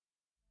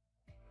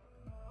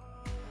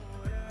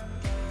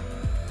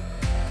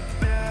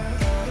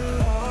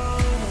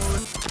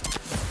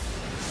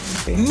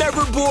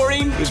Never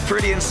boring. It was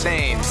pretty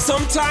insane.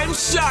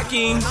 Sometimes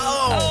shocking.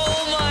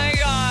 Oh my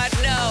God,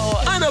 no.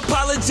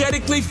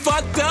 Unapologetically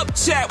fucked up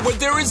chat where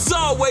there is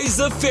always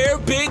a fair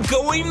bit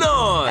going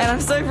on. And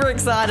I'm super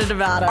excited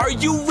about it. Are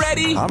you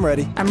ready? I'm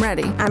ready. I'm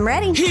ready. I'm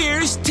ready.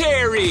 Here's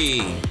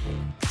Terry.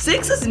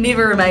 Sex is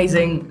never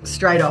amazing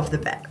straight off the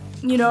bat.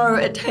 You know,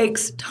 it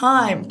takes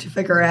time to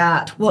figure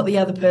out what the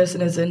other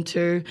person is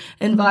into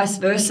and vice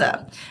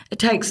versa. It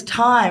takes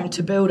time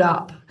to build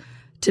up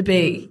to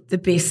be the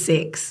best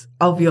sex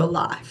of your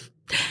life.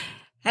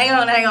 Hang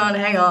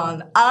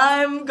on.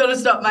 I'm going to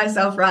stop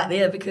myself right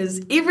there because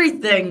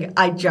everything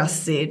I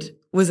just said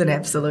was an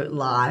absolute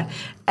lie.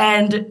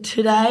 And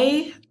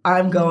today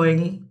I'm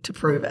going to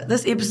prove it.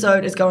 This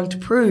episode is going to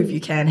prove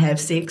you can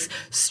have sex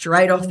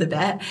straight off the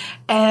bat.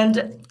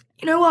 And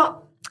you know what?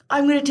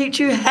 I'm going to teach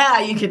you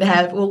how you can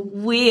have, well,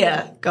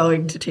 we're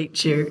going to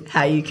teach you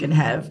how you can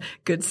have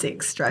good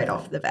sex straight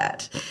off the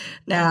bat.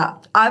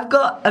 Now, I've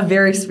got a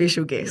very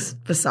special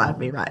guest beside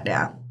me right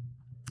now.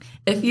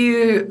 If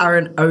you are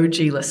an OG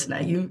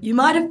listener, you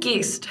might have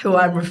guessed who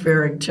I'm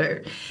referring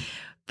to.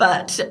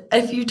 But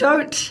if you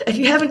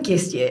haven't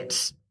guessed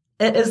yet,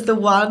 it is the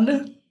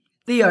one,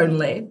 the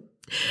only.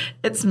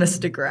 It's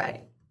Mr.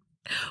 Gray.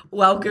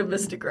 Welcome,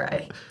 Mr.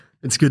 Gray.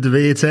 It's good to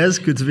be here, Tez.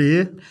 Good to be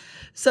here.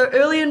 So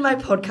early in my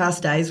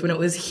podcast days when it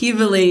was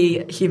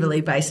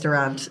heavily based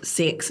around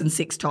sex and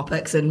sex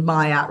topics and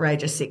my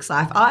outrageous sex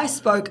life, I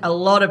spoke a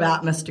lot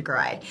about Mr.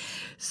 Gray.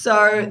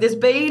 So there's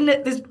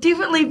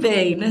definitely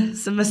been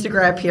some Mr.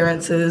 Gray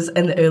appearances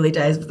in the early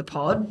days of the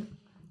pod.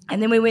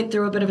 And then we went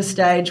through a bit of a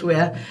stage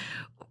where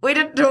we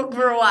didn't talk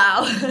for a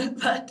while,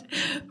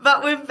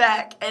 but we're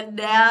back, and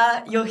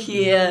now you're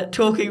here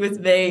talking with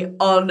me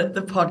on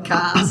the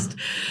podcast.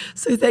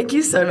 So thank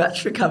you so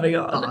much for coming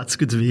on. Oh, it's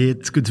good to be here.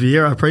 It's good to be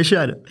here. I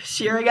appreciate it.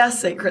 Sharing our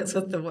secrets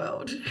with the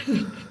world.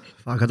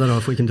 Fuck, I don't know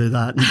if we can do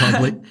that in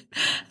public.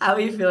 How are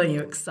you feeling?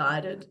 You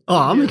excited? Oh,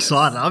 I'm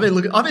excited. I've been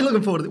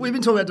looking forward to it. We've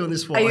been talking about doing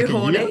this for Are like you a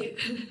horny? year.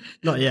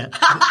 Not yet.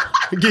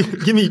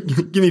 give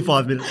me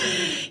 5 minutes.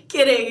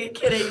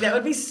 Kidding. That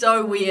would be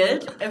so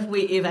weird if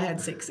we ever had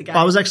sex again.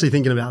 I was actually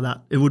thinking about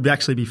that. It would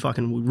actually be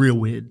fucking real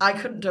weird. I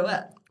couldn't do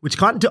it. Which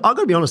I got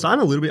to be honest, I'm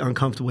a little bit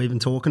uncomfortable even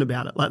talking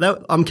about it. Like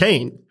that, I'm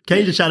keen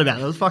to chat about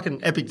it. It was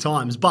fucking epic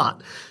times,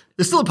 but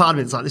there's still a part of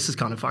me that's like, this is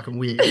kind of fucking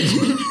weird.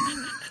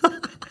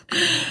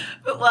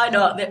 But why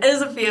not? There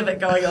is a fair bit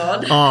going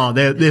on. Oh,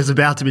 there's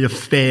about to be a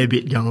fair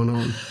bit going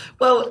on.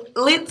 Well,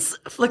 let's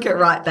flick it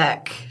right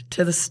back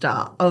to the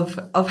start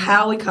of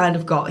how we kind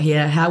of got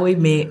here, how we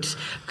met,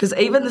 because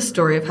even the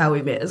story of how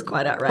we met is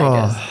quite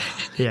outrageous.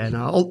 Oh, yeah,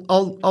 no,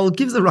 I'll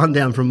give the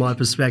rundown from my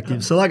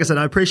perspective. So, like I said,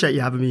 I appreciate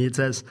you having me. It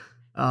says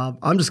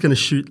I'm just going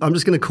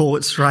to call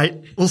it straight.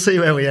 We'll see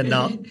where we end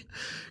up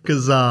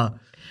because that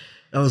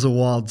was a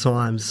wild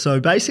time. So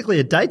basically,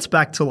 it dates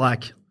back to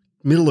like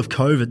middle of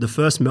COVID, the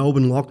first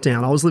Melbourne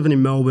lockdown. I was living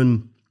in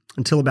Melbourne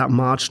until about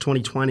March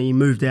 2020.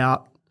 Moved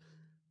out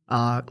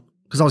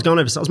because I was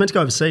meant to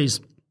go overseas,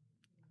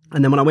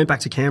 and then when I went back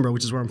to Canberra,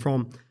 which is where I'm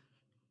from,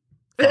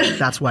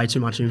 that's way too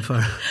much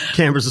info.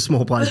 Canberra's a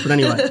small place, but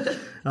anyway,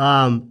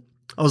 I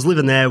was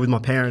living there with my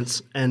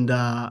parents, and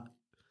I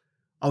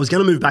was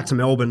going to move back to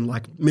Melbourne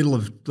like middle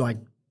of like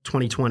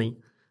 2020,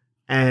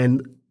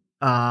 and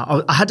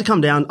I had to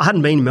come down. I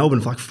hadn't been in Melbourne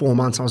for like 4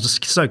 months. I was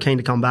just so keen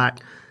to come back.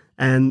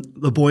 And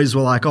the boys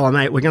were like, oh,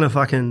 mate, we're going to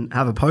fucking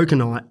have a poker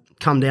night.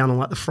 Come down on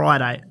like the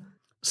Friday.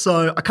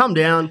 So I come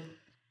down,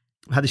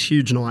 had this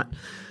huge night.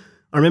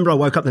 I remember I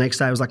woke up the next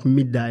day, it was like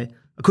midday.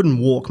 I couldn't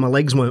walk. My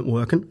legs weren't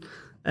working.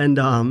 And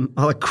I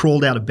like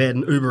crawled out of bed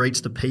and Uber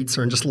Eats the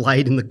pizza and just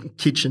laid in the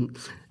kitchen.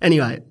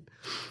 Anyway,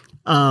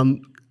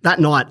 that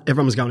night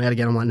everyone was going out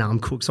again. I'm like, no, I'm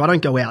cooked. So I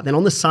don't go out. Then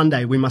on the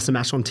Sunday, we must have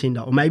matched on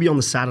Tinder or maybe on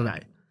the Saturday.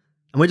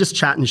 And we're just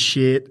chatting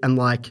shit. And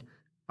like,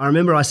 I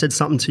remember I said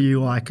something to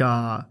you like,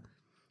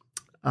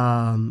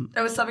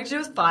 There was something to do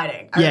with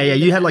fighting. Yeah.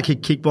 You had like a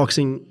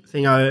kickboxing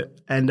thing,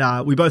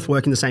 and we both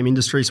work in the same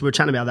industry, so we were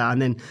chatting about that.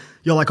 And then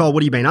you're like, "Oh,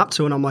 what have you been up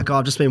to?" And I'm like, "Oh,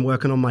 I've just been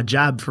working on my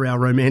jab for our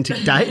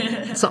romantic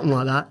date," something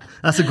like that.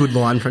 That's a good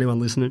line for anyone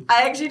listening.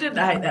 I actually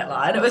didn't hate that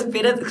line. It was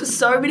better because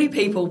so many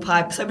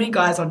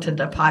guys on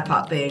Tinder pipe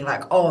up being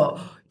like,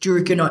 "Oh, do you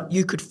reckon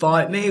you could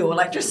fight me?" Or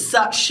like just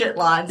such shit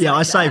lines. Yeah, like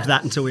I saved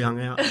that until we hung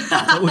out.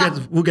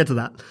 We'll get to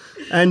that.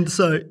 And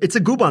so it's a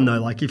good one though.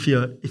 Like if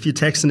you're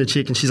texting a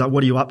chick and she's like,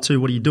 "What are you up to?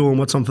 What are you doing?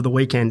 What's on for the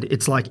weekend?"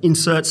 It's like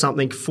insert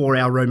something for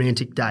our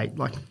romantic date.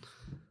 Like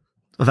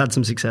I've had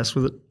some success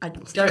with it. I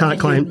don't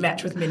think you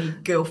match with many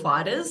girl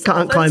fighters.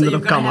 Can't claim that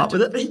I've come up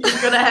with it.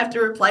 You're going to have to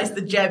replace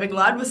the jabbing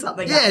line with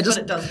something else, but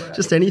it does work.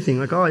 Just anything.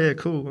 Like, oh yeah,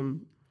 cool.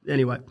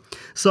 Anyway,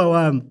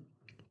 so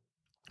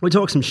we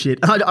talked some shit.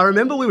 I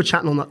remember we were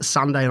chatting on that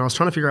Sunday and I was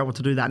trying to figure out what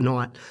to do that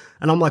night.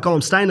 And I'm like, oh,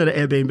 I'm staying at an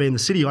Airbnb in the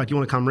city. Like, you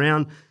want to come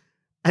round?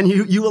 And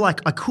you were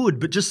like, I could,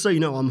 but just so you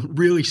know, I'm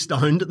really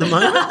stoned at the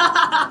moment.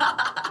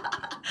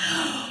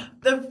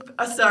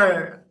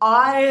 So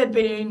I had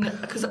been,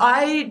 because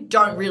I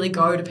don't really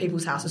go to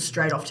people's houses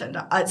straight off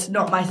Tinder. It's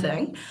not my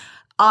thing.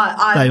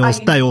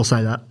 They all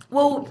say that.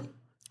 Well,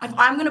 if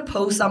I'm going to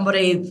pull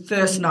somebody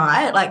first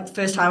night, like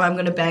first time I'm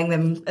going to bang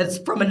them, it's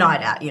from a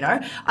night out, you know?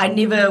 I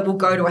never will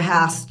go to a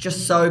house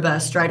just sober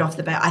straight off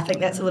the bat. I think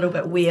that's a little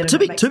bit weird.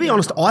 To be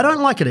honest, I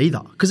don't like it either.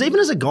 Because even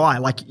as a guy,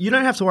 like, you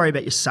don't have to worry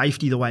about your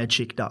safety the way a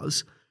chick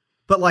does.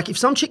 But, like, if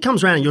some chick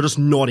comes around and you're just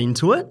not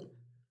into it,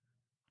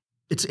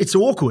 it's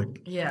awkward.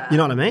 Yeah. You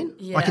know what I mean?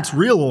 Yeah. Like, it's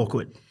real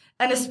awkward.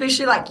 And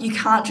especially, like, you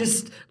can't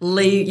just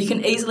leave. You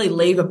can easily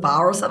leave a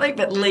bar or something,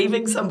 but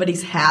leaving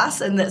somebody's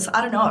house, and that's,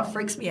 I don't know, it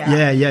freaks me out.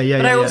 Yeah.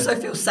 But I also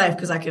feel safe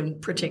because I can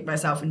protect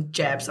myself and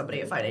jab somebody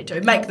if I need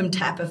to, make them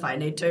tap if I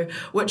need to,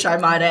 which I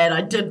might add,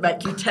 I did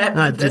make you tap.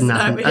 No, it didn't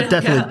happen.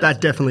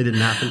 That definitely didn't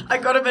happen. I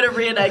got him in a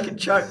rear naked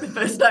choke the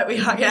first night we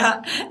hung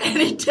out, and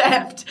he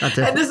tapped.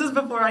 And this is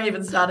before I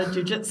even started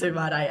jiu-jitsu,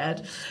 might I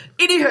add.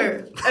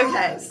 Anywho,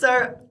 okay,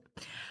 so...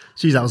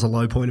 Geez, that was a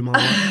low point in my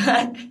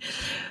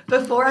life.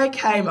 Before I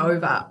came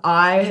over,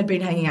 I had been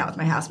hanging out with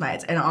my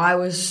housemates and I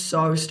was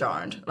so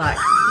stoned. Like,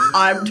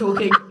 I'm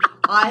talking,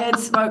 I had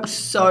smoked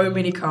so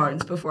many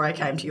cones before I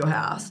came to your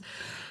house.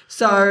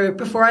 So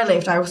before I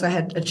left, I also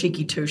had a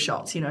cheeky 2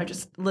 shots, you know,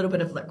 just a little bit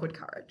of liquid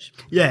courage.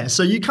 Yeah,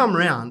 so you come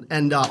around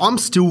and I'm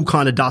still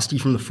kind of dusty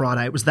from the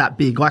Friday. It was that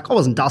big. Like, I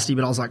wasn't dusty,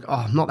 but I was like,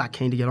 oh, I'm not that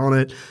keen to get on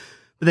it.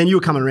 But then you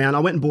were coming around. I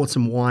went and bought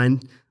some wine.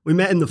 We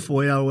met in the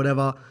foyer or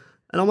whatever.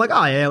 And I'm like,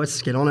 oh, yeah,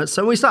 let's get on it.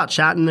 So we start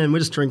chatting and we're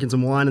just drinking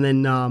some wine.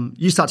 And then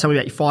you start telling me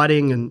about your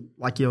fighting and,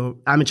 like, your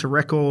amateur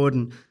record.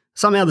 And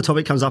somehow the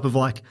topic comes up of,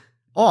 like,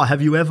 oh,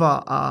 have you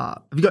got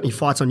any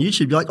fights on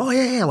YouTube? You're like, oh,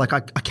 yeah, like, I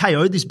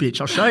KO'd this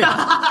bitch. I'll show you.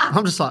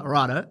 I'm just like,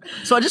 righto.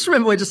 So I just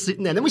remember we're just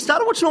sitting there. And then we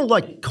started watching all,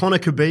 like, Conor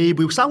Khabib.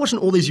 We started watching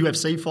all these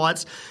UFC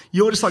fights.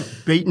 You're just, like,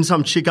 beating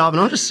some chick up.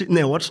 And I'm just sitting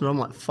there watching it. I'm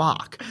like,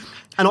 fuck.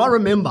 And I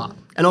remember,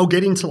 and I'll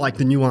get into, like,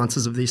 the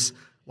nuances of this,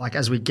 like,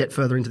 as we get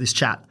further into this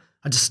chat.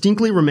 I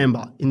distinctly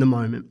remember in the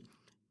moment,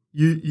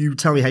 you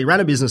tell me how you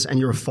ran a business and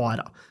you're a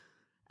fighter.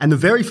 And the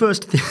very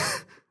first thing,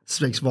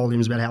 speaks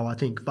volumes about how I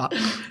think, but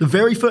the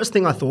very first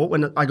thing I thought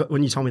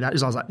when you told me that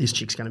is I was like, this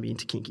chick's going to be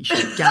into kinky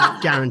shit,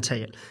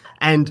 guarantee it.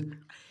 And,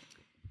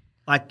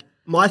 like,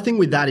 my thing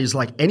with that is,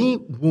 like, any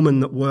woman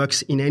that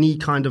works in any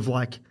kind of,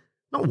 like,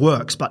 not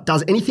works, but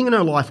does anything in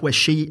her life where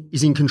she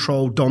is in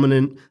control,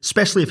 dominant,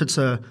 especially if it's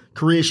a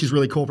career, she's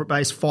really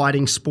corporate-based,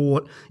 fighting,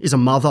 sport, is a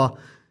mother,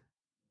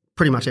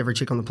 pretty much every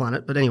chick on the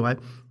planet. But anyway,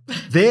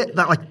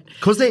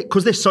 because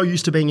they're so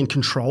used to being in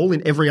control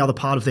in every other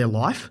part of their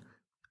life,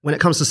 when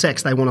it comes to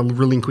sex, they want to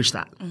relinquish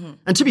that. Mm-hmm.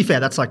 And to be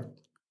fair, that's like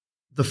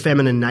the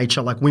feminine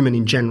nature, like women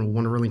in general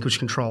want to relinquish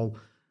control.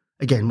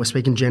 Again, we're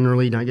speaking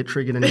generally, don't get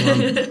triggered,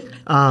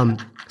 anyone.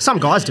 Some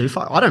guys do.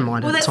 I don't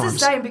mind at times. Well, that's the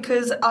same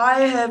because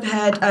I have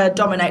had a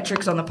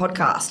dominatrix on the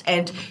podcast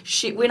and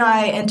when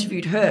I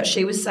interviewed her,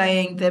 she was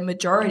saying the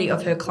majority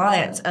of her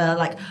clients are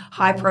like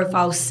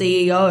high-profile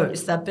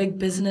CEOs. They're big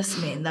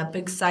businessmen. They're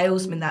big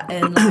salesmen. They're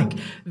in like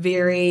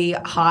very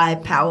high,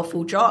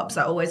 powerful jobs.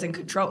 They're always in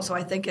control. So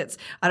I think it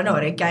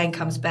again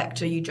comes back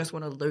to you just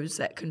want to lose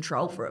that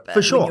control for a bit.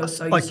 For sure. When you're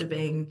so used to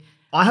being...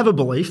 I have a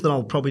belief that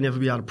I'll probably never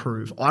be able to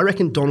prove. I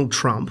reckon Donald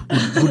Trump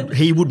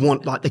would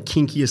want like the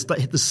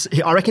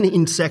kinkiest. I reckon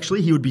in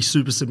sexually he would be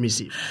super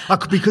submissive,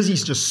 like, because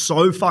he's just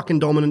so fucking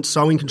dominant,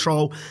 so in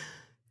control.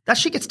 That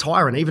shit gets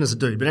tiring even as a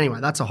dude. But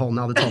anyway, that's a whole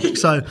nother topic.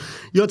 So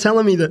you're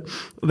telling me that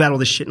about all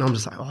this shit, and I'm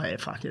just like, oh yeah,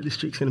 fuck yeah, this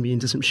chick's gonna be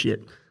into some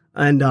shit.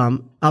 And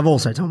I've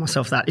also told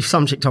myself that if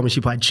some chick told me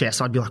she played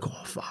chess, I'd be like,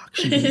 oh fuck,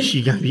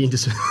 she gonna be into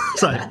some.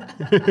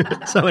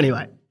 So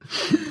anyway,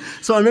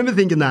 so I remember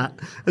thinking that,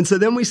 and so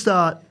then we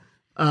start.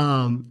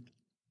 And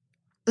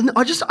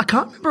I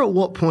can't remember at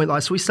what point,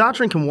 like, so we started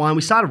drinking wine,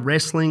 we started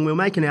wrestling, we were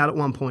making out at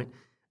one point,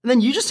 and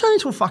then you just turned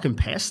into a fucking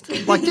pest.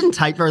 Like, didn't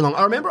take very long.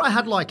 I remember I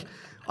had like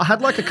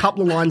a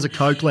couple of lines of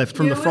Coke left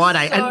from the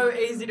Friday. So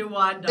easy to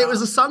wind up. It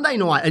was a Sunday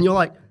night, and you're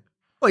like,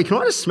 wait, can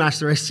I just smash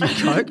the rest of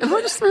your Coke? And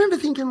I just remember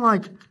thinking,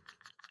 like,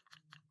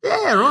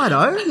 yeah,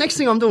 righto. Next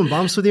thing I'm doing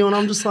bumps with you, and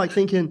I'm just like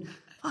thinking,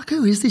 fuck,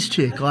 who is this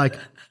chick? Like,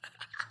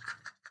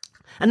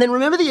 and then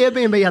remember the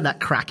Airbnb had that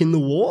crack in the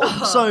wall?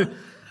 So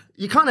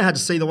you kind of had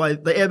to see the way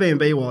the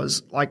Airbnb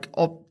was, like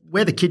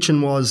where the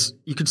kitchen was,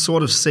 you could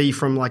sort of see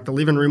from like the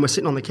living room. We're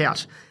sitting on the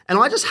couch. And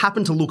I just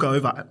happened to look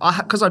over.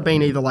 Because I'd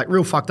been either like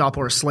real fucked up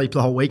or asleep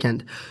the whole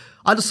weekend.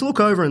 I just look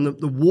over and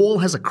the wall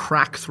has a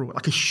crack through it,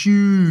 like a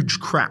huge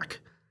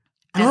crack.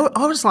 And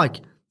I was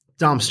like,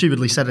 dumb,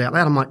 stupidly said it out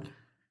loud. I'm like,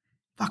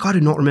 fuck, I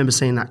do not remember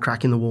seeing that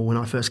crack in the wall when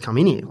I first come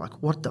in here.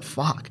 Like, what the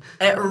fuck?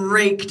 It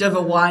reeked of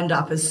a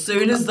wind-up as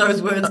soon as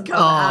those words come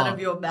out of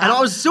your mouth. And I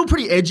was still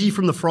pretty edgy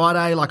from the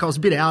Friday. Like, I was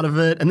a bit out of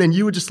it. And then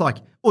you were just like,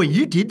 oh,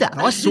 you did that.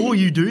 I saw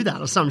you do that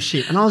or some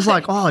shit. And I was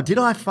like, oh, did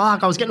I?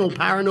 Fuck. I was getting all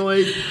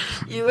paranoid.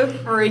 You were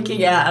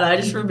freaking out. And I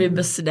just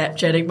remember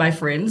Snapchatting my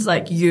friends,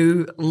 like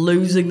you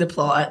losing the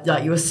plot.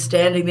 Like you were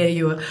standing there,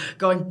 you were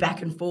going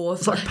back and forth.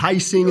 It's like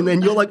pacing. And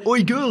then you're like,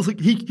 oi, girls, like,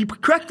 he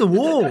cracked the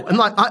wall. And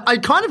like, I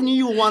kind of knew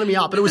you were winding me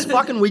up, but it was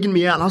fucking wigging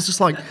me out. And I was just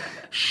like,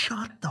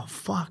 shut the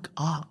fuck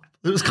up.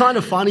 It was kind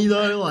of funny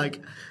though, like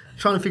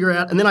trying to figure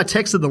out. And then I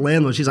texted the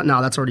landlord. She's like,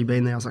 no, that's already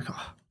been there. I was like,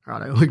 oh,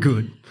 right, we're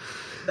good.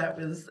 That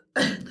was...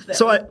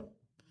 So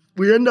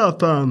we end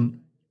up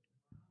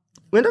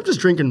we ended up just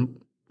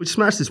drinking. We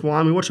smashed this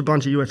wine. We watched a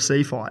bunch of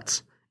UFC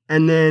fights,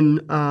 and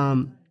then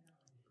and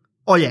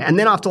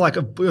then after like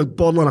a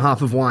bottle and a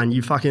half of wine,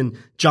 you fucking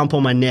jump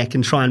on my neck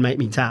and try and make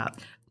me tap.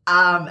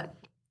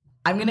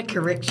 I'm going to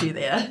correct you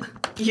there.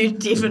 You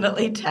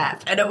definitely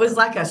tapped. And it was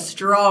like a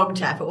strong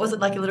tap. It wasn't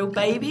like a little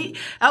baby.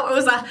 It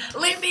was like,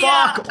 let me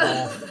out. Fuck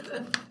off.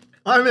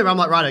 I remember I'm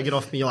like, right, get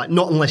off me. You're like,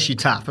 not unless you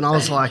tap. And I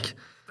was like...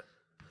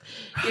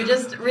 You're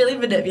just really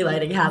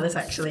manipulating how this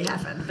actually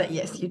happened. But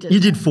yes, you did. You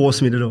did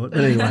force me to do it.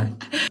 But anyway.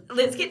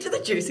 Let's get to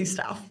the juicy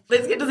stuff.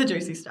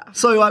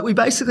 So like, we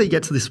basically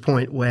get to this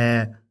point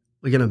where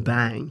we're going to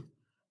bang.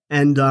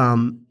 And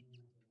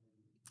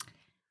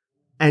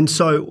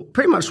so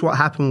pretty much what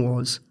happened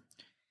was,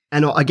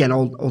 and again,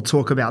 I'll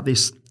talk about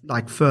this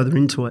like further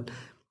into it.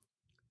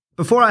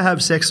 Before I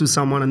have sex with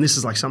someone, and this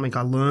is like something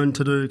I learned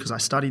to do because I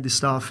studied this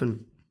stuff,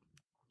 and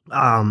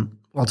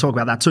I'll talk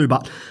about that too,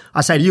 but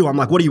I say to you, I'm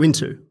like, what are you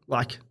into?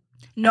 Like,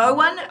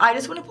 I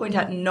just want to point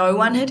out, no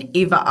one had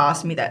ever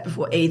asked me that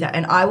before either.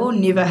 And I will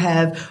never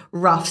have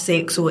rough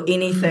sex or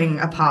anything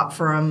apart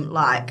from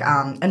like,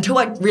 until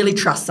I really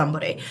trust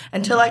somebody.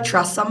 Until I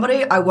trust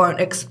somebody, I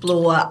won't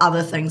explore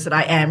other things that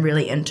I am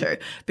really into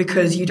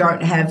because you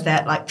don't have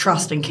that like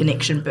trust and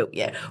connection built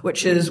yet,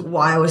 which is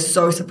why I was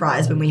so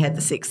surprised when we had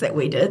the sex that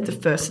we did the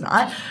first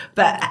night.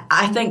 But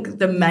I think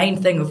the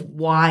main thing of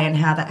why and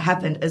how that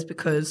happened is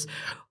because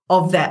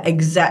of that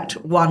exact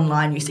one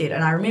line you said.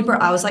 And I remember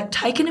I was like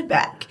taken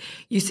aback.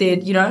 You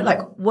said,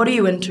 like, what are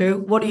you into?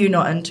 What are you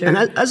not into? And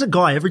as a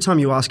guy, every time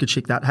you ask a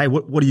chick that, hey,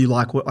 what do you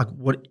like?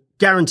 What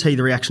guarantee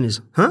the reaction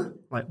is, huh?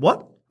 Like,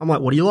 what? I'm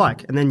like, what do you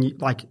like? And then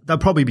they'll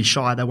probably be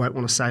shy. They won't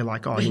want to say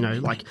like, oh,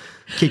 like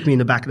kick me in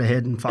the back of the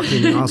head and fuck me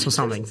in the ass or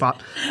something.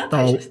 But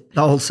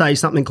they'll say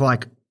something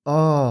like,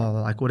 oh,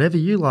 like whatever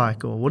you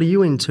like, or what are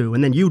you into?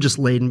 And then you'll just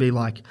lead and be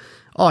like,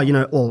 oh,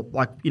 or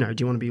like, do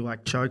you want to be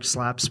like choked,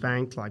 slapped,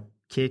 spanked, like,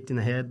 kicked in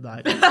the head,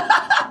 like,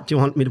 do you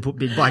want me to put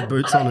big black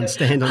boots on and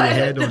stand on your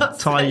head or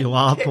tie you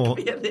up? Or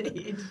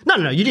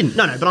no, you didn't.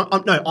 No,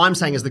 but I'm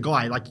saying as the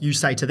guy, like you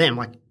say to them,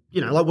 like,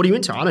 like what are you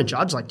into? I don't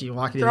judge. Like, do you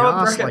like it in the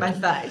ass? Throw a brick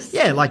at my face.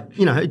 Yeah, like,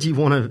 do you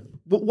want to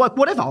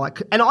whatever?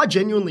 Like, and I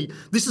genuinely,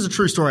 this is a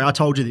true story. I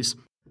told you this.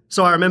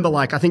 So I remember,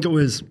 like, I think it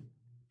was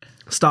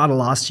start of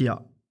last year.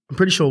 I'm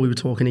pretty sure we were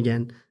talking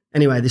again.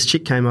 Anyway, this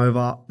chick came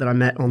over that I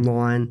met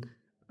online.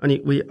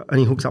 We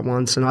only hooked up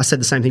once, and I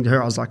said the same thing to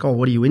her. I was like, oh,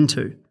 what are you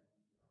into?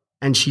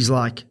 And she's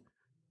like,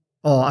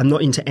 oh, I'm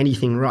not into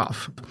anything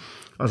rough.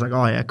 I was like,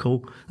 oh, yeah,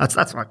 cool. That's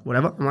like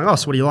whatever. I'm like, oh,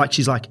 so what do you like?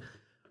 She's like,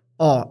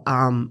 oh,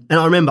 and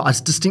I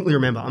distinctly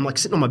remember, I'm like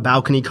sitting on my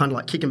balcony, kind of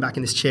like kicking back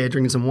in this chair,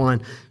 drinking some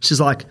wine. She's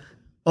like,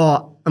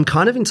 oh, I'm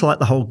kind of into like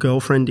the whole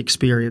girlfriend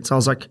experience. I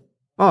was like,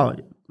 oh,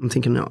 I'm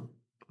thinking, no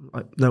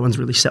one's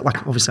really set. Like,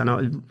 obviously I know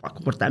like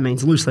what that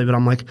means loosely, but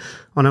I'm like,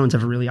 oh, no one's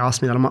ever really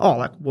asked me that. I'm like,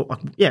 oh,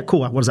 yeah,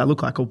 cool. Like, what does that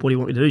look like? Or what do you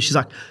want me to do? She's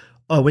like,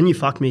 oh, when you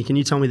fuck me, can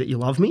you tell me that you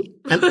love me?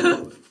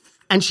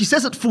 And she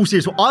says it full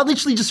serious. Well, I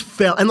literally just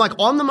fell. And like,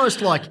 I'm the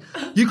most like,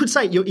 you could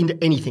say you're into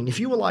anything. If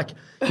you were like,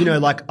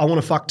 like I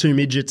want to fuck 2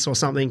 midgets or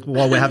something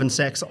while we're having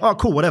sex. Oh,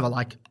 cool, whatever.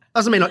 Like, it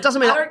doesn't mean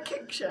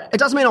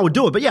I would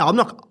do it. But yeah, I'm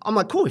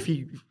like, cool.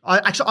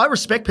 I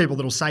respect people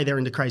that'll say they're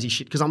into crazy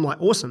shit because I'm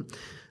like, awesome.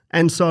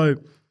 And so,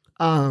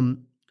 but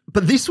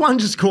this one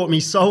just caught me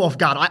so off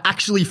guard. I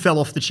actually fell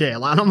off the chair.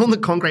 Like, and I'm on the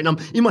concrete and I'm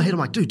in my head, I'm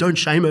like, dude, don't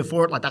shame her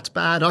for it. Like, that's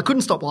bad. I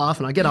couldn't stop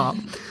laughing. I get up.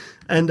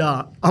 And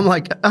I'm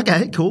like,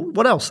 okay, cool.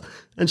 What else?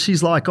 And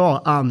she's like,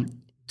 oh,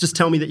 just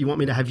tell me that you want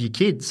me to have your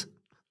kids.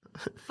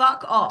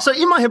 Fuck off. So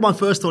in my head, my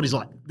first thought is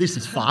like, this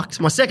is fucked.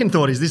 My second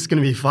thought is this is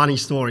going to be a funny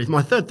story.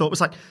 My third thought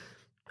was like,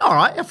 all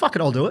right, yeah, fuck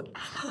it, I'll do it.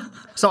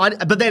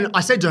 But then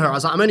I said to her, I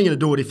was like, I'm only going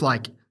to do it if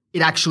like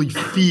it actually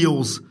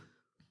feels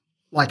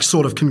like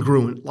sort of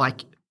congruent.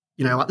 Like,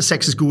 like the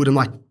sex is good and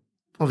like,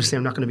 obviously,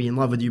 I'm not going to be in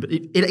love with you, but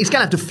it's going to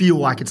have to feel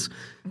like it's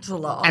a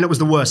lot. And it was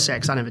the worst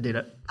sex. I never did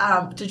it.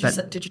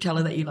 Did you tell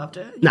her that you loved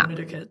her? You nah. wanted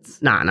her kids?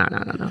 No.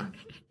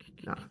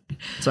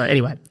 So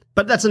anyway,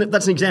 but that's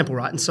an example,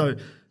 right? And so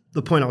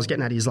the point I was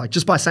getting at is like,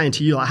 just by saying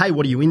to you, like, hey,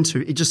 what are you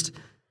into?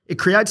 It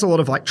creates a lot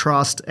of like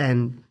trust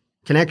and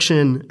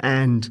connection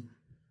and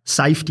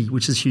safety,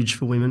 which is huge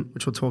for women,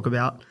 which we'll talk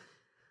about.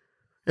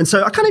 And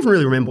so I can't even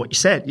really remember what you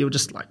said. You were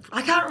just like...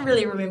 I can't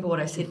really remember what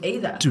I said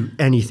either. Do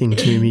anything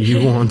to me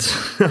you want.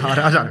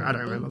 I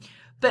don't remember.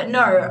 But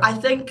no, I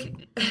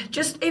think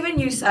just even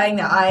you saying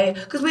that,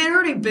 because we had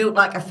already built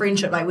like a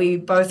friendship, like we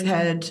both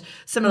had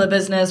similar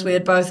business, we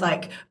had both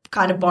like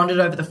kind of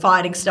bonded over the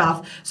fighting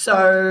stuff.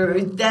 So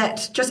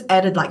that just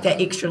added like that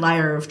extra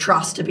layer of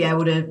trust to be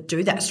able to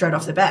do that straight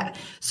off the bat.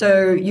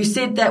 So you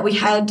said that we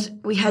had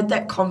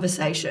that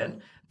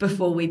conversation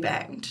before we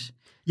banged.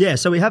 Yeah,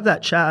 so we have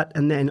that chat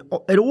and then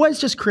it always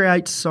just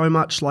creates so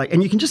much like,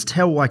 and you can just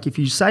tell like if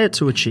you say it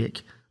to a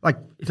chick, like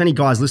if any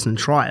guys listening,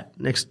 try it,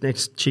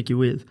 next chick you're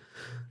with.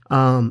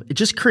 It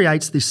just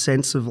creates this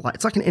sense of like,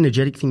 it's like an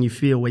energetic thing you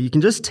feel where you can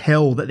just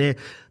tell that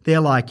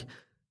they're like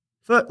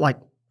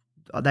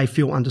they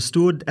feel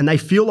understood and they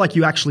feel like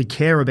you actually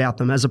care about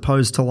them as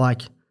opposed to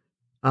like,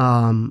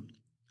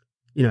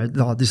 you know,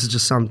 oh, this is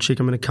just some chick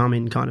I'm going to come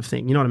in kind of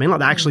thing. You know what I mean? Like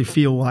they actually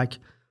feel like,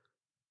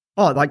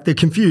 oh, like they're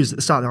confused at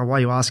the start. They're like, why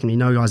are you asking me?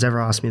 No guy's ever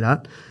asked me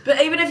that.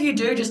 But even if you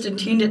do just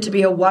intend it to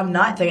be a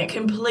one-night thing, it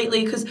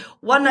completely, because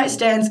one-night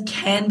stands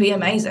can be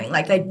amazing.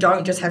 Like they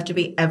don't just have to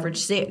be average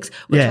sex,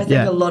 which I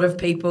think a lot of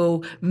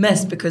people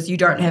miss because you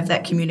don't have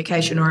that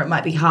communication, or it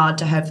might be hard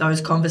to have those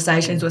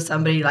conversations with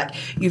somebody like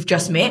you've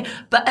just met.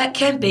 But it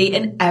can be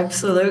an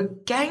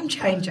absolute game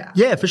changer.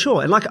 Yeah, for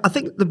sure. And like I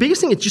think the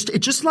biggest thing, it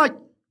just like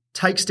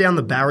takes down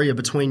the barrier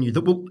between you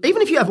that will,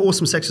 even if you have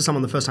awesome sex with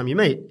someone the first time you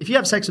meet, if you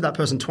have sex with that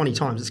person 20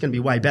 times, it's going to be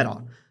way better.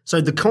 So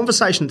the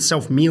conversation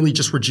itself merely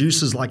just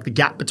reduces like the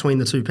gap between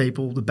the two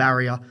people, the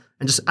barrier,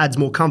 and just adds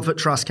more comfort,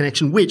 trust,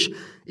 connection, which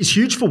is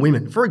huge for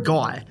women. For a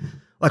guy,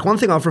 like one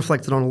thing I've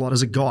reflected on a lot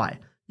as a guy,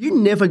 you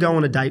never go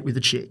on a date with a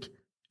chick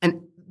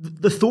and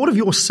the thought of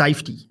your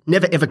safety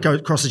never ever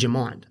crosses your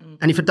mind.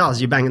 And if it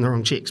does, you're banging the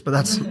wrong chicks, but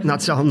that's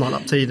I'm not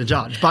up to you to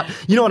judge. But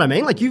you know what I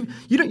mean? Like you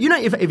don't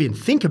ever even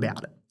think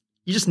about it.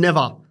 You've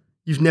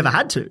never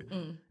had to.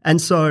 And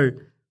so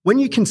when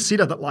you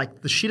consider that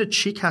like the shit a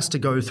chick has to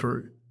go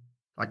through,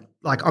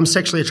 like I'm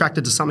sexually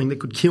attracted to something that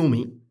could kill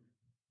me,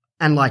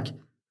 and like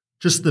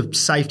just the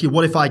safety,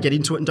 what if I get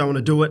into it and don't want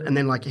to do it, and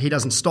then like he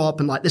doesn't stop,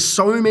 and like there's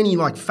so many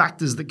like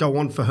factors that go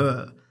on for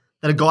her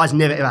that a guy's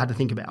never ever had to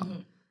think about.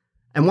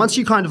 And once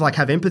you kind of like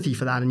have empathy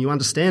for that and you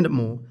understand it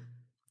more,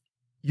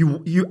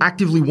 you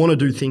actively want to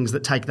do things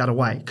that take that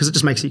away because it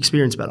just makes the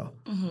experience better.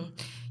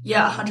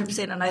 Yeah,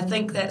 100%. And I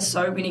think that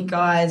so many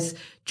guys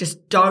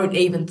just don't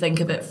even think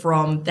of it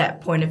from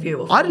that point of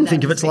view. I didn't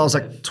think of it till I was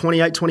like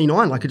 28,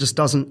 29. Like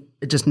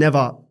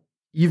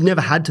you've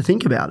never had to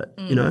think about it,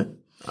 you know?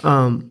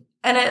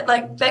 And it,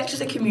 like, back to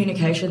the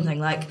communication thing,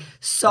 like,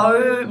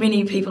 so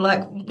many people,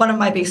 like, one of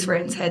my best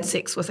friends had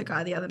sex with a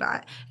guy the other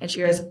night, and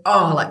she goes,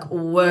 oh, like,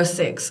 worst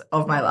sex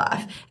of my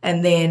life.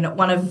 And then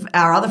one of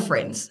our other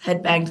friends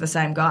had banged the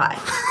same guy.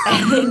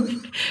 And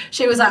then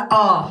she was like,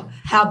 oh,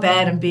 how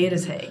bad in bed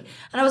is he?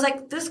 And I was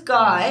like, this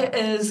guy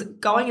is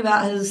going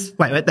about his...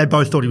 Wait, they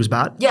both thought he was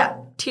bad? Yeah,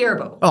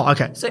 terrible. Oh,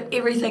 okay. So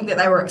everything that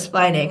they were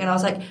explaining, and I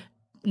was like,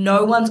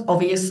 no one's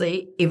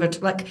obviously ever,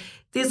 like...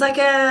 There's like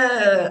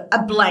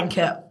a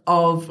blanket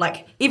of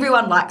like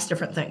everyone likes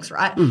different things,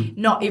 right?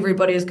 Not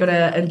everybody is going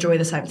to enjoy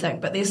the same thing,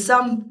 but there's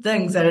some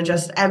things that are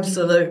just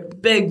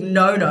absolute big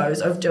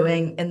no-nos of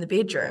doing in the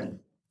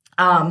bedroom.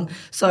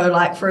 So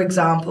like, for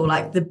example,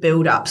 like the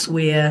build-ups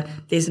where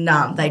there's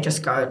none, they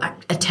just go like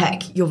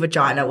attack your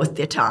vagina with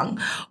their tongue,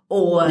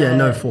 or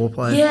no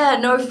foreplay. Yeah,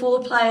 no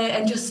foreplay,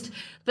 and just,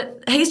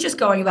 but he's just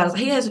going about it.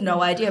 He has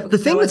no idea because the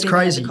thing that's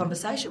crazy, had a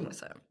conversation with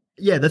him.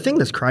 Yeah, the thing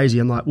that's crazy,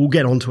 and like we'll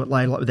get onto it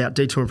later, like without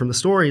detouring from the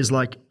story, is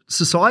like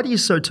society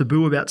is so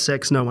taboo about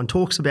sex, no one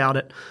talks about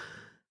it,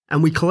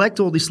 and we collect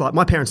all this. Like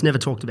my parents never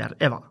talked about it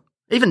ever.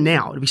 Even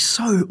now, it'd be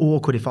so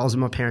awkward if I was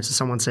with my parents and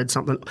someone said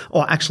something.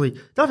 Or actually,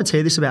 did I ever tell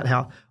you this about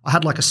how I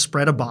had like a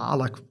spreader bar,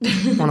 like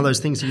one of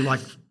those things that you like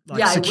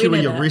secure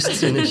your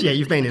wrists in? Yeah,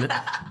 you've been in it.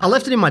 I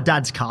left it in my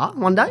dad's car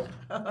one day,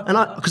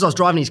 and because I was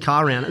driving his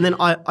car around, and then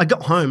I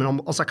got home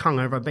and I was like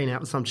hungover. I'd been out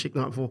with some chick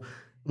the night before.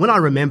 When I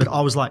remembered, I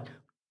was like,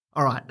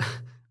 all right,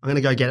 I'm going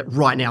to go get it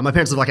right now. My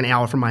parents live like an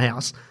hour from my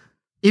house.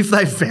 If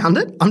they found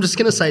it, I'm just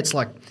going to say it's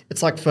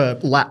like for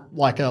lap,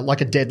 like a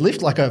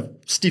deadlift, like a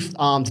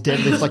stiff-armed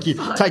deadlift. Like you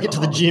take it to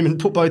the gym and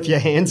put both your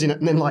hands in it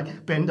and then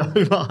like bend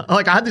over.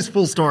 Like I had this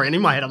full story, and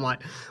in my head I'm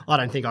like, I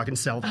don't think I can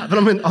sell that. But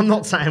I'm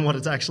not saying what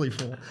it's actually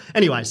for.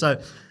 Anyway,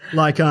 so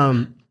like,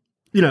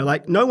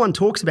 like no one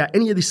talks about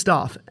any of this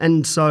stuff.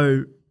 And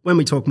so when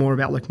we talk more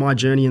about like my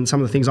journey and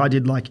some of the things I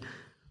did, like,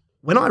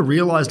 when I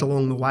realised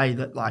along the way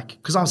that, like,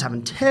 because I was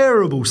having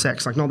terrible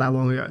sex, like, not that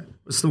long ago. It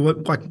was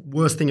the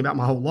worst thing about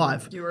my whole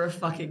life. You were a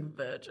fucking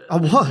virgin. I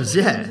was,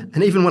 yeah.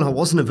 And even when I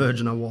wasn't a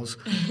virgin, I was.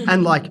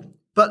 And, like,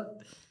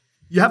 but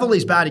you have all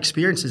these bad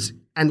experiences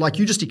and, like,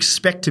 you just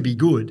expect to be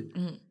good.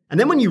 And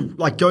then when you,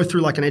 like, go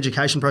through, like, an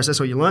education process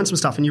or you learn some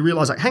stuff and you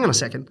realise, like, hang on a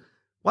second,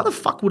 why the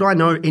fuck would I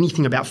know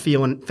anything about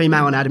female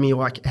anatomy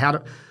or, like, how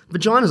to...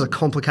 Vaginas are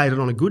complicated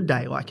on a good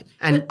day, like,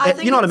 and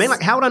you know what I mean?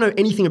 Like, how would I know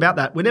anything about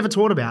that? We're never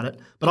taught about it,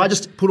 but I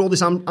just put all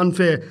this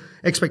unfair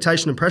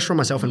expectation and pressure on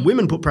myself, and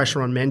women put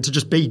pressure on men to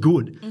just be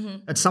good.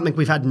 It's something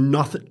we've had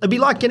nothing. It'd be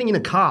like getting in a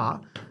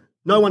car.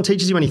 No one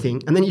teaches you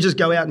anything, and then you just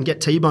go out and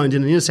get T-boned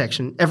in an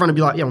intersection. Everyone would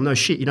be like, yeah, well, no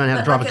shit, you don't know how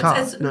to drive a car.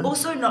 It's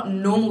also not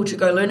normal to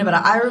go learn about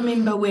it. I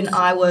remember when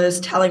I was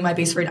telling my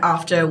best friend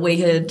after we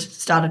had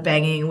started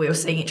banging, we were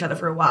seeing each other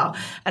for a while,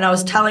 and I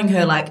was telling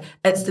her, like,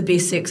 it's the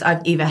best sex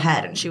I've ever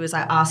had, and she was,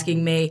 like,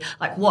 asking me,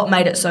 like, what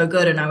made it so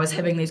good, and I was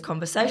having these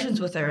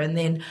conversations with her, and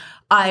then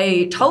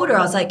I told her,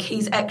 I was like,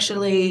 he's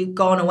actually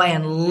gone away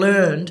and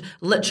learned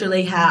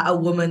literally how a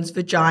woman's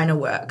vagina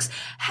works,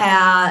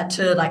 how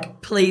to,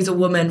 like, please a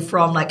woman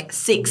from, like,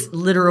 sex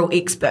literal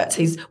experts.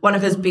 One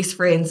of his best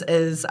friends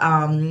is,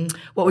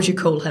 what would you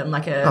call him?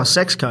 Like a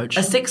sex coach.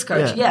 A sex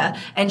coach, yeah.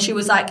 And she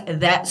was like,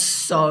 that's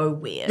so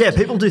weird. Yeah,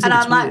 people do think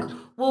and it's I'm weird. like,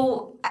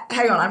 well,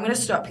 hang on, I'm going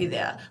to stop you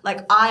there.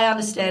 Like, I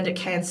understand it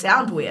can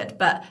sound weird,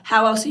 but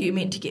how else are you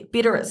meant to get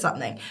better at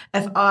something?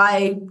 If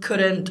I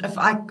couldn't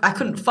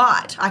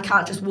fight, I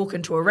can't just walk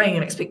into a ring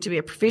and expect to be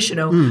a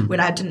professional when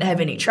I didn't have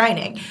any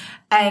training.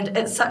 And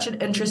it's such an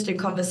interesting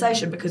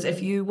conversation because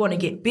if you want to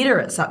get better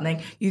at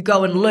something, you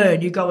go and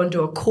learn, you go and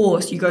do a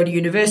course, you go to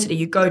university,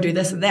 you go do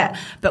this and that.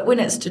 But when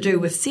it's to do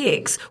with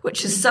sex,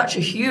 which is such a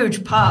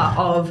huge part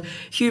of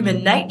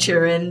human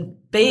nature and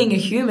being a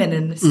human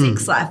in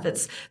sex life,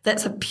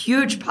 that's a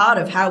huge part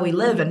of how we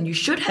live, and you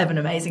should have an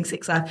amazing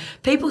sex life.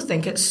 People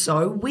think it's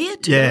so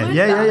weird to learn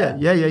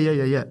about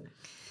it. Yeah.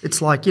 It's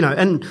like, you know,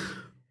 and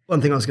one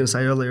thing I was going to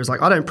say earlier is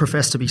like I don't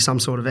profess to be some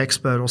sort of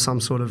expert or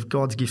some sort of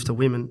God's gift to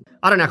women.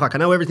 I don't act like I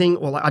know everything,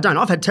 or like I don't.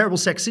 I've had terrible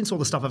sex since all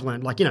the stuff I've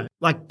learned. Like, you know,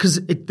 like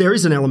because there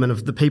is an element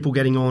of the people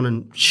getting on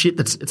and shit.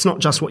 It's not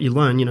just what you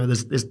learn. You know,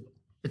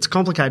 it's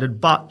complicated,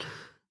 but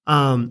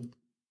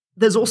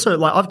there's also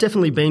like I've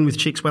definitely been with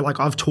chicks where like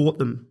I've taught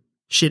them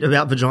shit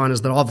about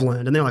vaginas that I've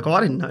learned, and they're like, "Oh,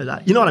 I didn't know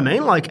that." You know what I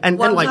mean? Like, and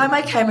one like, time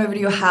I came over to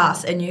your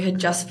house and you had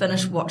just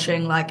finished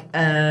watching like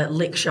a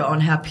lecture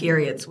on how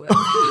periods work.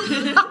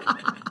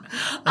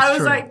 I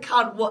was like,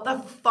 "God, what the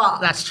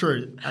fuck?" That's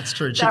true.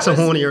 Chicks are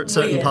hornier at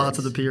certain parts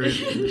of the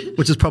period,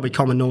 which is probably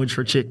common knowledge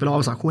for a chick. But I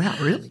was like, "Wow,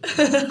 really?"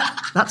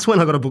 That's when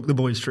I got to book the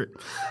boys'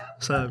 trip.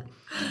 So.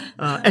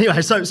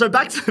 Anyway, so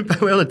back to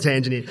we're on a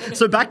tangent here.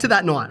 So back to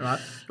that night, right?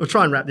 We'll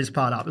try and wrap this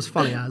part up. It's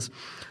funny as.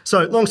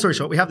 So long story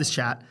short, we have this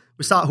chat.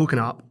 We start hooking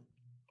up.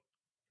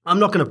 I'm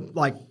not going to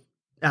like,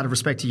 out of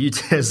respect to you,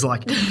 Tez,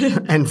 like,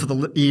 and for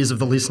the ears of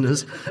the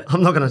listeners,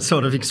 I'm not going to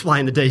sort of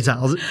explain the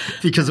details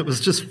because it was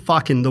just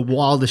fucking the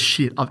wildest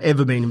shit I've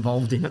ever been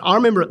involved in. And I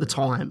remember at the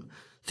time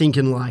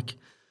thinking like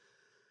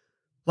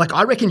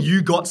I reckon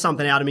you got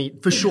something out of me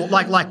for sure.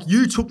 Like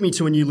you took me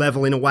to a new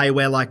level in a way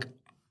where like.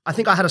 I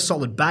think I had a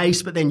solid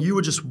base, but then you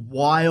were just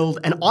wild.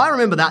 And I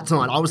remember that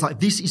night, I was like,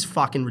 this is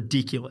fucking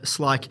ridiculous.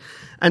 Like,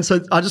 and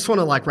so I just want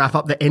to like wrap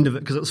up the end of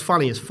it because it was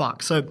funny as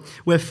fuck. So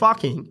we're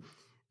fucking,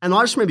 and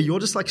I just remember you're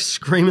just like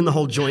screaming the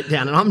whole joint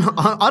down. And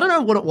I don't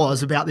know what it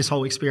was about this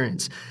whole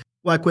experience.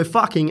 Like we're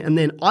fucking, and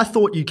then I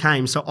thought you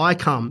came, so I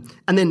come.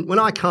 And then when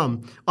I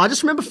come, I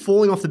just remember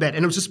falling off the bed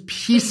and I was just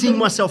pissing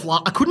myself.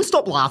 I couldn't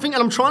stop laughing,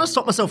 and I'm trying to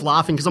stop myself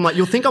laughing because I'm like,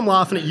 you'll think I'm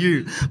laughing at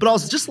you. But I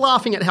was just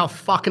laughing at how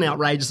fucking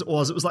outrageous it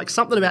was. It was like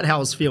something about how I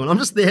was feeling. I'm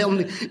just there.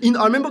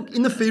 I remember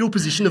in the fetal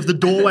position of the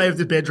doorway of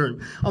the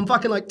bedroom. I'm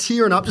fucking like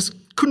tearing up, just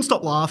couldn't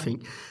stop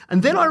laughing.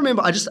 And then I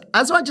remember as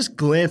I just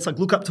glance, like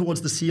look up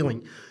towards the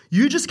ceiling,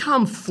 you just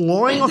come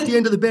flying off the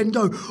end of the bed and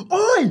go,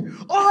 "Oi,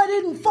 I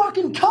didn't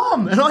fucking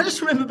come." And I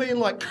just remember being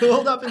like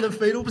curled up in the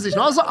fetal position.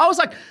 I was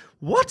like,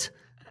 "What?"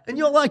 And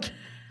you're like,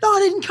 "No, I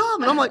didn't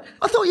come." And I'm like,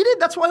 "I thought you did.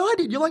 That's why I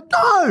did." You're like,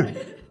 "No."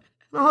 And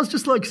I was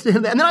just like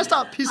standing there. And then I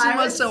start pissing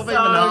myself even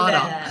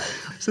harder.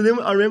 So then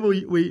I remember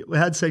we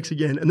had sex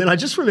again. And then I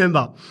just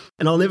remember,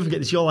 and I'll never forget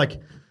this, you're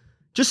like,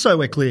 "Just so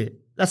we're clear,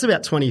 that's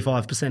about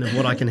 25% of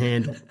what I can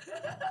handle."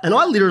 And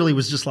I literally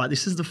was just like,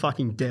 this is the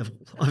fucking devil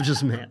I've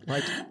just met.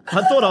 Like,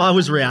 I thought I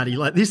was rowdy.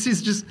 Like, this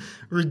is just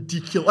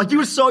ridiculous. Like,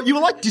 you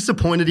were like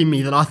disappointed in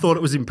me that I thought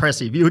it was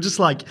impressive. You were just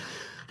like,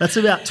 that's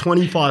about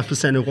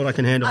 25% of what I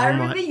can handle. I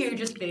remember you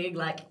just being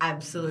like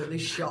absolutely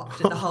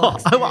shocked at the whole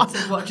experience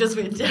of what just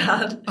went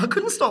down. I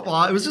couldn't stop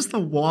laughing. It was just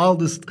the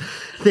wildest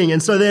thing.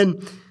 And so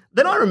then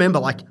I remember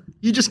like,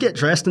 you just get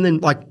dressed and then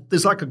like,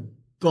 there's like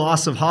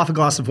half a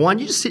glass of wine.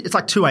 You just sit, it's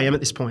like 2 a.m.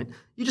 at this point.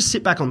 You just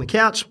sit back on the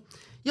couch.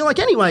 You're like,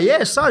 "Anyway,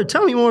 yeah, so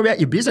tell me more about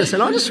your business."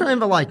 And I just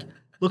remember like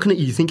looking at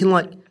you thinking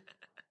like,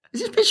 is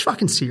this bitch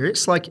fucking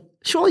serious? Like,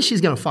 surely she's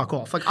going to fuck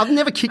off. Like, I've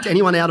never kicked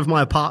anyone out of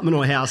my apartment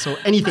or house or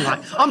anything.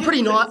 Like, I'm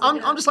pretty nice.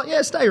 I'm just like,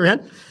 yeah, stay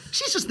around.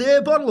 She's just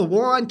there, bottle of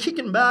wine,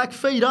 kicking back,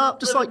 feet up,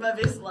 just living like,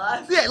 my best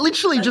life. Yeah,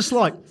 literally just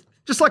like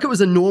it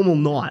was a normal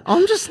night.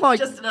 I'm just like,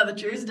 just another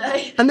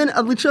Tuesday. And then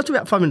literally after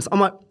about 5 minutes, I'm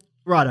like,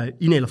 righto,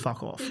 you need to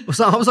fuck off.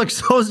 So I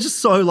was just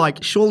so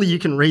like, surely you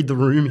can read the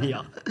room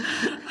here.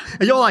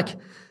 And you're like,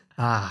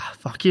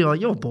 fuck you,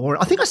 like, you're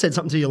boring. I think I said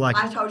something to you like...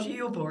 I told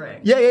you were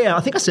boring. Yeah.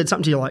 I think I said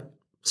something to you like,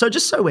 so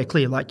just so we're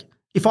clear, like,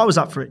 if I was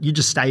up for it, you'd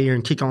just stay here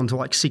and kick on till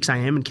like 6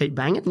 a.m. and keep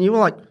banging. And you were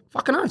like,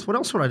 fucking oath, what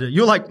else would I do?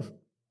 You were like,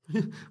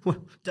 well,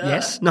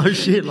 yes, no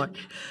shit. Like,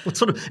 what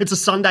sort of... It's a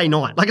Sunday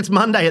night. Like, it's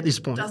Monday at this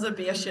point. Doesn't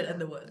be a shit in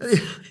the woods.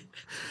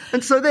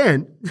 And so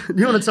then,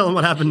 you want to tell them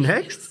what happened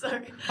next?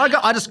 So,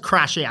 I just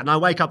crash out and I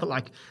wake up at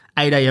like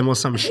 8 a.m. or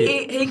some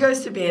shit. He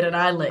goes to bed and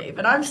I leave.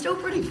 And I'm still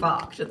pretty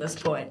fucked at this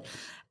point.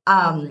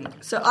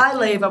 So I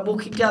leave, I'm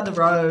walking down the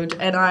road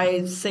and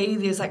I see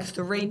there's like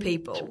 3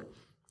 people.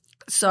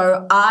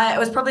 So it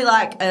was probably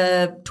like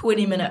a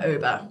 20-minute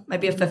Uber,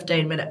 maybe a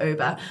 15-minute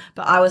Uber.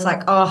 But I was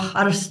like,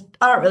 I'm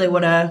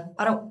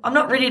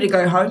not ready to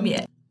go home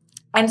yet.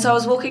 And so I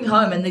was walking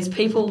home and these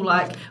people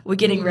like were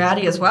getting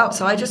rowdy as well.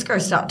 So I just go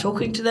start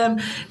talking to them.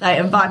 They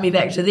invite me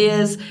back to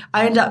theirs.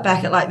 I end up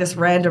back at like this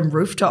random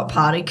rooftop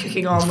party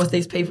kicking on with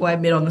these people I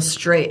met on the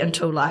street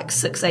until like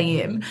 6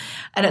 a.m.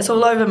 And it's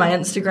all over my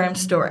Instagram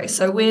story.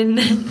 So when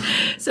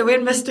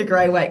Mr.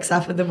 Gray wakes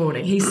up in the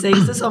morning, he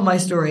sees this on my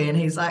story and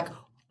he's like,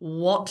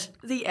 what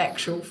the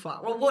actual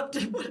fuck? Well, what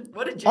did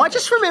you I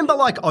just remember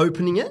like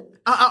opening it.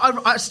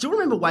 I still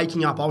remember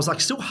waking up. I was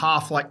like still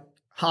half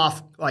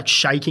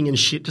shaking and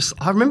shit.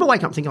 I remember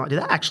waking up thinking like, did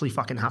that actually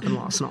fucking happen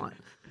last night?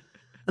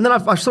 And then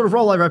I sort of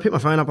roll over, I pick my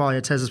phone up,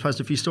 Tez has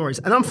posted a few stories,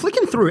 and I'm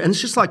flicking through, and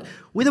it's just like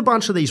with a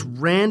bunch of these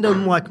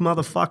random like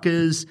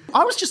motherfuckers.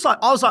 I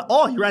was like,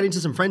 oh, you ran into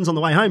some friends on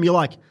the way home. You're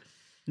like,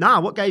 nah,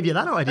 what gave you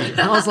that idea?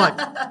 And I was like,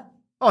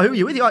 oh, who were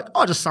you with? You're like,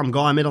 oh, just some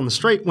guy I met on the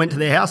street, went to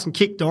their house and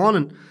kicked on,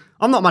 and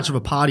I'm not much of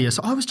a partier,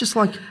 so I was just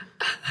like,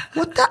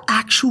 what the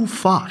actual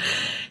fuck?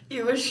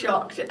 You were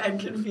shocked and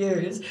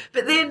confused.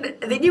 But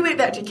then you went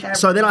back to Canberra.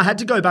 So then I had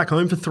to go back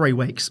home for 3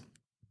 weeks.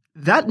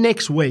 That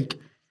next week,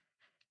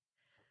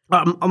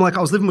 I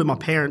was living with my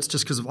parents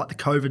just because of like the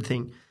COVID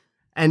thing.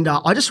 And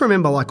I just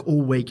remember like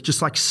all week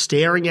just like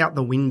staring out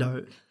the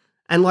window.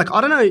 And like, I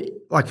don't know,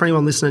 like for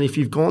anyone listening, if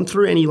you've gone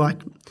through any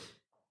like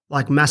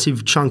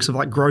massive chunks of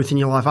like growth in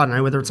your life, I don't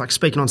know, whether it's like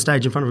speaking on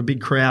stage in front of a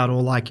big crowd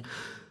or like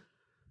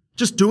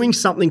just doing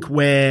something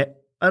where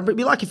it'd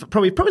be like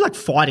probably like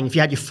fighting. If you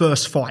had your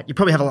first fight, you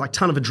probably have a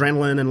ton of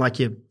adrenaline and like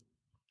you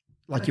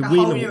win. A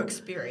whole new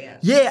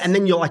experience. Yeah, and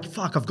then you're like,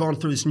 fuck, I've gone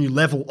through this new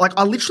level. Like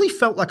I literally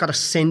felt like I'd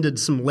ascended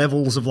some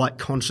levels of like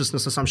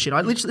consciousness or some shit.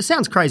 It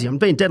sounds crazy. I'm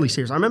being deadly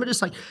serious. I remember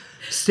just like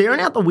staring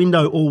out the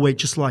window all week,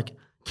 just like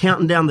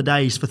counting down the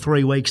days for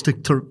 3 weeks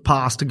to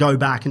pass, to go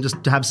back and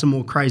just to have some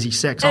more crazy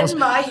sex. In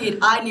my head,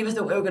 I never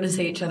thought we were going to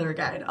see each other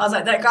again. I was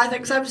like, that guy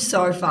thinks I'm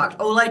so fucked.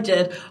 All I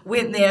did,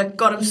 went there,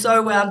 got him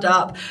so wound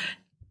up,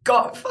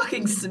 got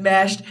fucking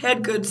smashed,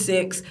 had good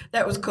sex.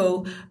 That was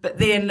cool. But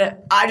then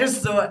I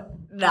just thought,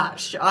 nah,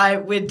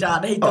 we're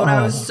done. He thought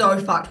I was so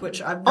fucked,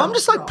 which I'm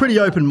just like pretty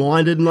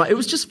open-minded and like it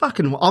was just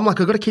fucking, I'm like,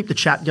 I've got to keep the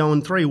chat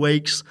going 3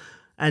 weeks.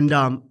 And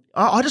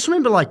I just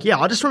remember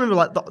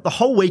the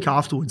whole week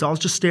afterwards, I was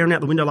just staring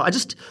out the window. I'd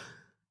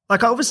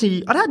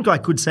had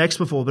like good sex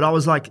before, but I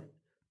was like,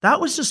 that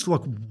was just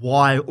like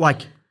why,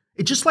 like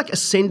it just like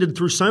ascended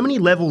through so many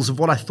levels of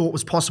what I thought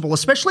was possible,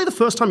 especially the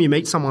first time you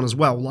meet someone as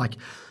well. Like,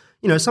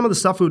 you know, some of the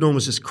stuff we were doing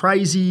was just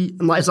crazy.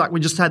 And like, it's like we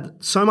just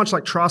had so much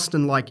like trust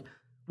and like,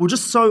 we're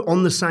just so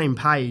on the same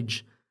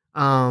page.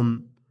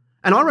 And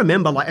I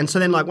remember like, and so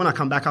then like when I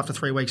come back after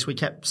 3 weeks, we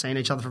kept seeing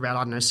each other for about,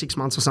 I don't know, 6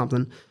 months or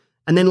something.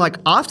 And then like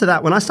after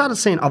that, when I started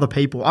seeing other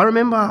people, I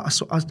remember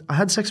I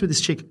had sex with this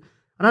chick.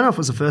 I don't know if it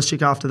was the first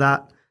chick after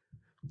that.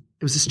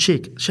 It was this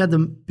chick. She had the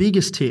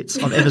biggest tits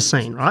I've ever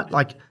seen, right?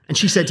 Like, and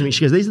she said to me,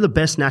 she goes, these are the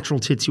best natural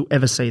tits you'll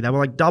ever see. They were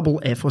like double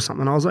F or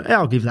something. I was like, yeah,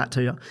 I'll give that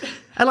to you.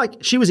 And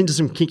like, she was into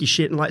some kinky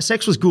shit and like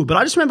sex was good. But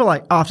I just remember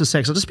like after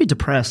sex, I'd just be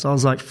depressed. I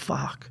was like,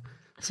 fuck.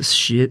 This is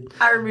shit.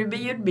 I remember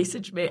you'd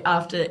message me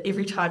after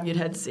every time you'd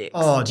had sex.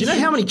 Oh, do you know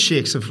how many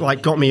chicks have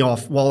like got me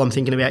off while I'm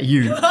thinking about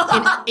you?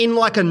 in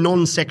like a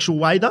non-sexual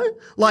way though?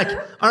 Like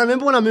I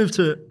remember when I moved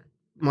to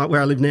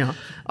where I live now,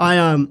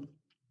 I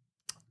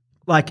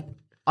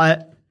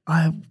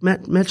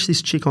met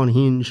this chick on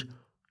Hinge.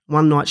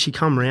 One night she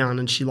come round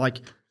and she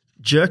like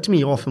jerked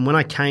me off, and when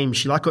I came,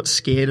 she like got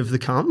scared of the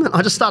cum. And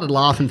I just started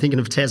laughing, thinking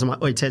of Tez. I'm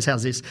like, oi Tez,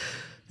 how's this?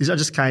 I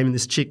just came and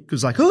this chick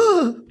was like,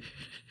 oh,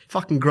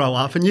 fucking grow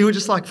up. And you were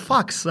just like,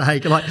 fuck's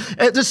sake. Like,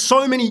 there's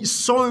so many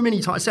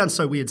times. It sounds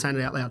so weird saying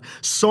it out loud.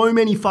 So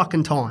many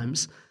fucking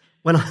times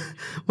when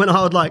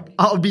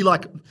I would be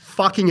like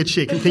fucking a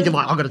chick and thinking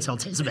like, I've got to tell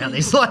Tess about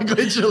this. Like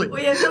literally.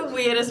 We have the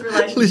weirdest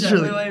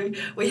relationship.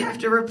 We have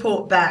to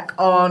report back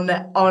on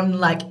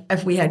like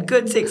if we had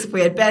good sex, if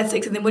we had bad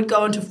sex, and then we'd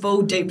go into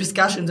full deep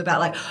discussions about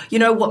like, you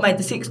know, what made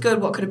the sex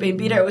good, what could have been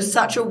better. It was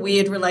such a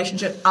weird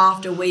relationship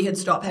after we had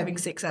stopped having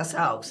sex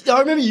ourselves. Yeah, I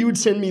remember you would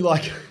send me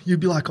like,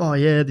 you'd be like, oh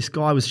yeah, this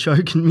guy was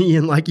choking me,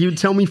 and like you would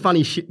tell me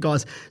funny shit,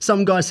 guys.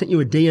 Some guy sent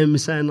you a DM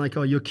saying like,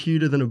 oh, you're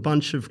cuter than a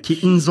bunch of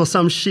kittens or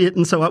some shit,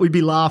 and so like, we'd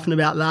be laughing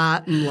about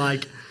that, and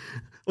like,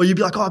 or you'd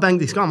be like, oh, I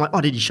banged this guy. I'm like,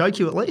 oh, did he choke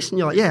you at least? And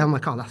you're like, yeah. I'm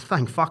like, oh,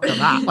 thank fuck for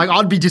that. Like,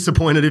 I'd be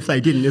disappointed if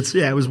they didn't.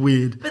 It was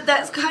weird. But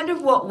that's kind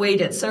of what we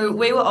did. So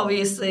we were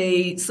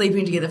obviously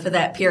sleeping together for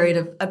that period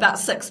of about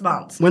 6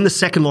 months. When the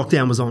second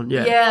lockdown was on,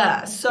 yeah.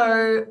 Yeah.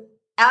 So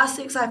our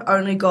sex life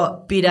only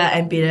got better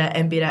and better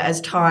and better as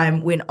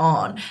time went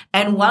on.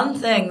 And one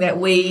thing that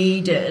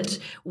we did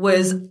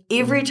was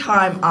every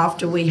time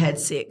after we had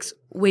sex,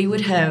 we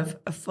would have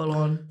a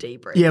full-on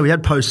debrief. Yeah, we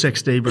had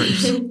post-sex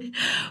debriefs.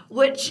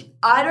 Which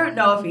I don't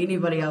know if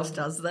anybody else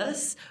does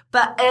this,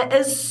 but it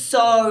is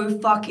so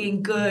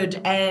fucking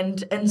good and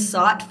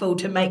insightful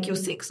to make your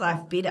sex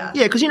life better.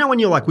 Yeah, because you know when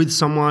you're like with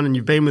someone and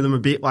you've been with them a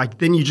bit, like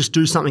then you just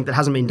do something that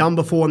hasn't been done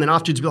before, and then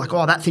afterwards you'll be like,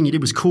 oh, that thing you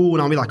did was cool,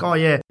 and I'll be like, oh,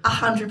 yeah.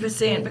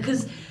 100%,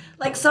 because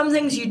like some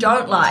things you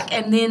don't like,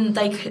 and then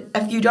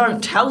if you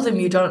don't tell them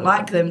you don't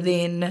like them,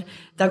 then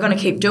they're going to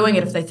keep doing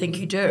it if they think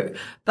you do.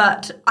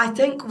 But I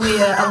think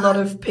where a lot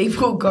of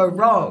people go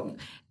wrong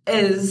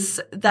is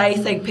they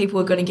think people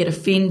are going to get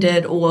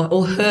offended or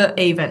hurt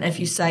even if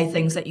you say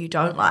things that you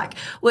don't like,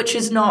 which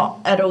is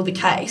not at all the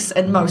case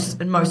in most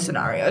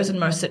scenarios, in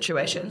most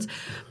situations.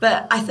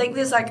 But I think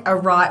there's like a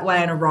right way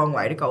and a wrong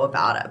way to go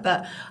about it.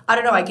 But I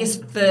don't know, I guess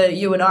for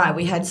you and I,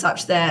 we had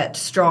such that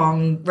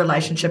strong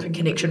relationship and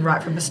connection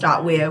right from the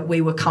start where we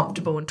were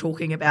comfortable in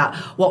talking about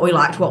what we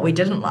liked, what we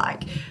didn't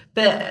like.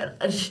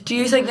 But do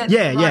you think that's the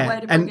right way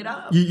to bring it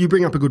up? You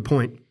bring up a good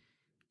point.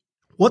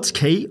 What's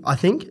key, I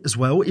think, as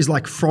well, is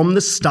like from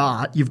the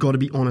start, you've got to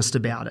be honest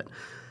about it.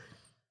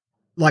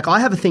 Like I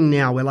have a thing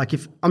now where like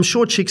if I'm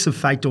sure chicks have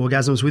faked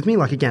orgasms with me.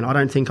 Like again, I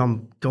don't think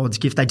I'm God's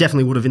gift. They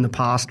definitely would have in the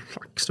past.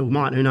 Still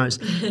might, who knows?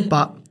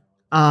 But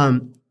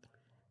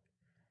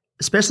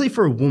especially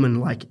for a woman,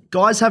 like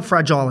guys have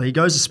fragile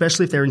egos,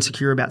 especially if they're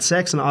insecure about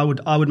sex. And I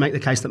would make the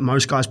case that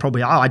most guys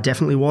probably are. I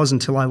definitely was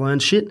until I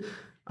learned shit.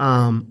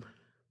 And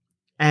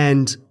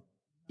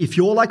if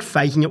you're like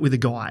faking it with a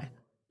guy,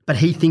 but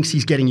he thinks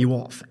he's getting you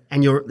off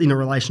and you're in a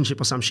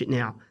relationship or some shit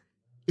now,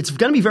 it's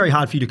going to be very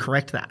hard for you to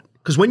correct that.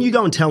 Because when you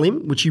go and tell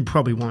him, which you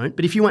probably won't,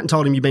 but if you went and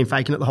told him you've been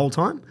faking it the whole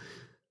time,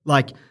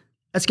 like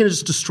that's going to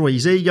just destroy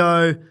his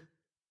ego.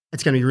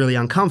 It's going to be really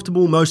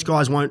uncomfortable. Most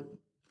guys won't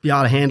be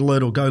able to handle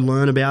it or go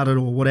learn about it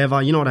or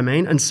whatever. You know what I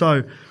mean? And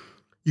so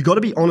you got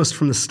to be honest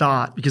from the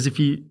start, because if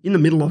you, in the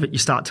middle of it, you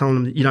start telling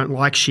them that you don't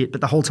like shit, but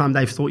the whole time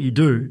they've thought you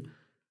do,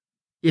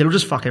 it'll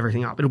just fuck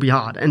everything up. It'll be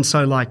hard. And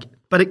so like,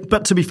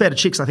 but to be fair to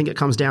chicks, I think it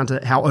comes down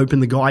to how open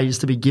the guy is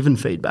to be given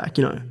feedback,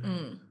 you know.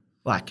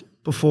 Like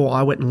before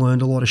I went and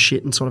learned a lot of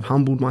shit and sort of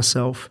humbled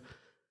myself,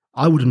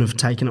 I wouldn't have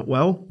taken it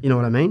well, you know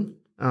what I mean?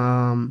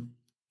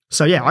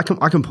 So yeah, I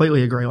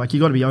completely agree. Like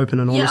you got to be open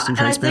and honest and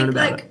transparent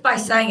about it. And I think like by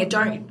saying it,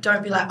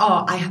 don't be like,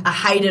 oh, I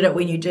hated it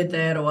when you did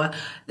that, or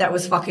that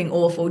was fucking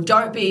awful.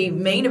 Don't be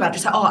mean about it.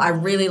 Just say, oh, I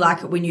really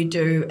like it when you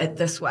do it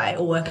this way,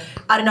 or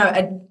I don't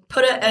know,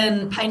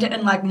 paint it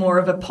in like more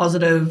of a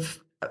positive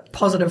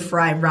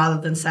frame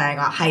rather than saying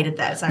I hated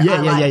that. Saying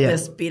I like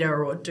this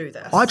better or do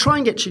this. I try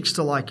and get chicks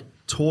to like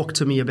talk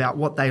to me about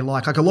what they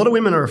like. Like a lot of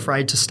women are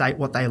afraid to state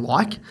what they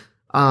like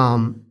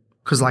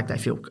because like they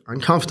feel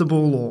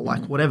uncomfortable or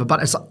like whatever.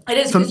 But it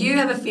is because you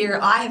have a fear.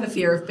 I have a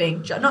fear of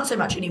being not so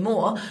much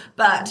anymore,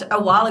 but a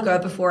while ago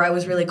before I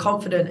was really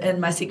confident in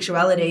my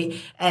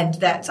sexuality and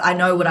that I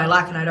know what I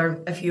like and I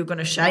don't. If you're going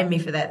to shame me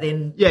for that,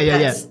 then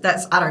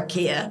that's I don't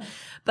care.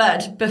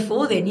 But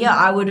before then,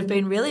 I would have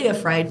been really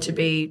afraid to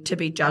be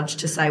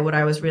judged to say what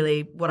I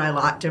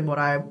liked and what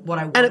I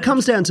wanted. And it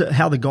comes down to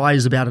how the guy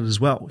is about it as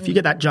well. If you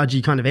get that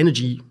judgy kind of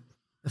energy,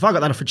 if I got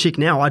that off a chick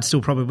now, I'd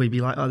still probably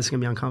be like, oh, this is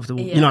going to be uncomfortable.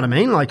 Yeah. You know what I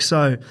mean? Like,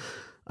 so,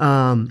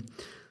 I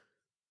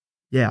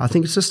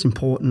think it's just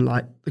important.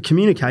 Like the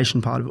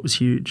communication part of it was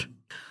huge.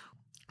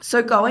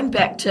 So going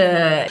back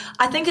to,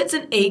 I think it's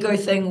an ego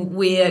thing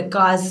where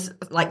guys,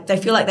 like they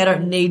feel like they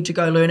don't need to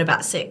go learn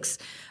about sex.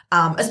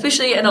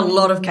 Especially in a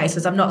lot of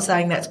cases. I'm not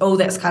saying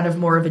that's kind of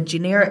more of a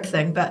generic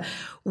thing, but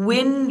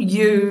when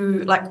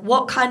you, like,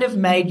 what kind of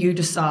made you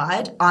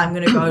decide I'm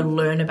going to go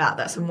learn about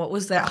this, and what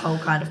was that whole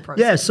kind of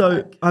process? Yeah, so,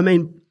 like? I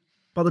mean,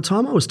 by the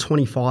time I was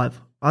 25,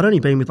 I'd only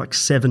been with like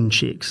 7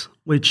 chicks,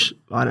 which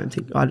I don't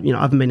think, I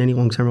haven't been in any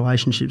long-term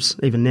relationships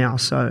even now,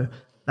 so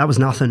that was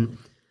nothing.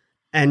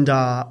 And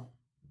I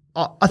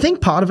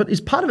think part of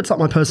it's like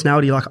my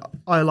personality. Like,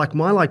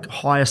 my like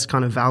highest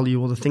kind of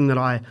value, or the thing that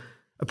I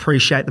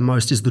appreciate the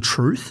most, is the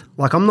truth.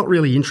 Like I'm not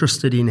really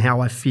interested in how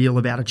I feel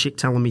about a chick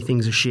telling me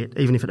things are shit,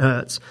 even if it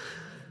hurts,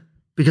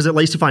 because at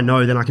least if I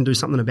know, then I can do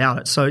something about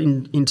it. So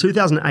in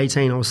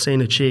 2018, I was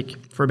seeing a chick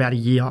for about a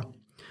year,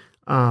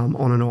 on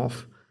and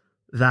off,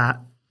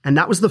 and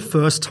that was the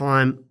first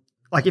time.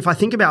 Like if I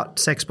think about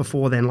sex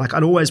before then, like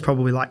I'd always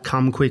probably like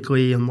come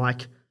quickly and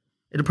like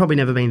it had probably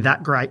never been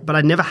that great, but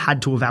I'd never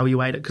had to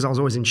evaluate it because I was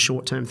always in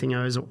short-term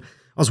thingos, or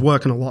I was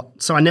working a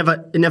lot. So it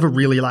never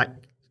really like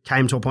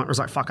came to a point where I was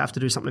like, fuck, I have to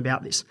do something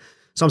about this.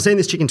 So I'm seeing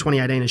this chick in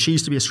 2018 and she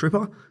used to be a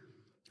stripper.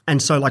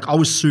 And so like I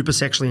was super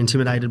sexually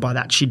intimidated by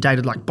that. She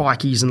dated like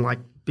bikies and like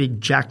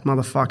big jacked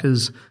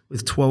motherfuckers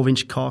with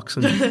 12-inch cocks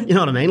and you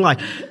know what I mean?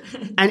 Like,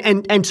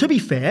 and to be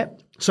fair,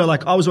 so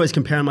like I was always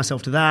comparing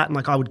myself to that, and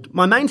like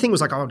my main thing was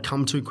like I would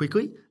come too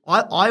quickly.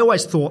 I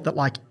always thought that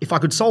like if I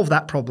could solve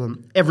that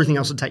problem, everything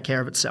else would take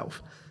care of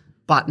itself.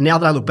 But now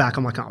that I look back,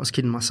 I'm like, oh, I was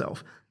kidding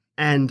myself.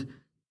 And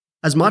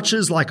as much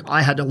as like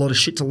I had a lot of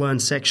shit to learn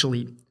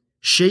sexually,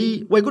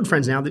 we're good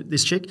friends now,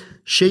 this chick,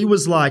 she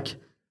was like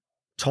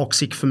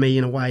toxic for me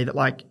in a way that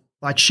like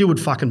she would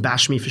fucking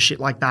bash me for shit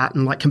like that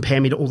and like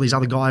compare me to all these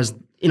other guys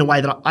in a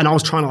way that I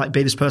was trying to like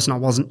be this person I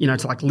wasn't,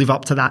 to like live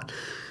up to that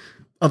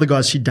other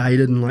guys she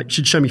dated, and like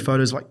she'd show me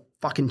photos of, like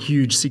fucking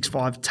huge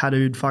 6'5"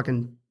 tattooed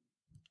fucking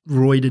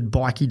roided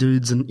bikey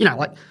dudes, and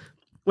like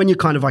when you're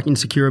kind of like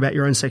insecure about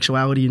your own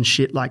sexuality and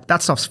shit, like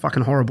that stuff's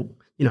fucking horrible,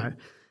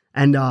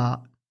 and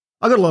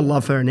I got a lot of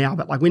love for her now,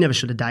 but like we never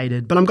should have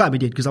dated. But I'm glad we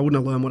did, because I wouldn't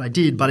have learned what I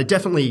did. But it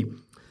definitely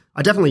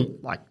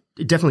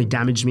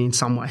damaged me in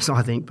some ways,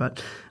 I think.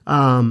 But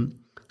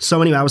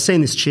so anyway, I was seeing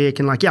this chick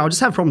and like, I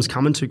just have problems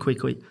coming too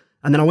quickly.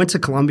 And then I went to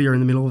Colombia in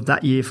the middle of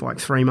that year for like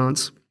 3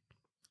 months.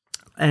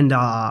 And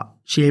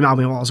she emailed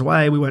me while I was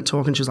away. We weren't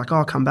talking. She was like,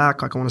 oh, come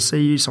back. Like, I want to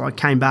see you. So I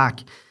came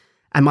back.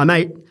 And my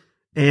mate,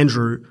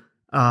 Andrew,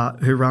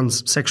 who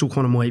runs Sexual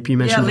Quantum Leap, you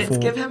mentioned before.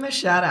 Yeah, let's give him a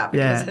shout out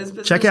because his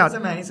business check out, is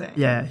amazing.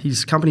 Yeah,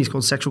 his company's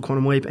called Sexual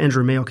Quantum Leap.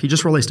 Andrew Meok, he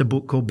just released a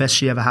book called Best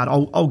She Ever Had.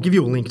 I'll give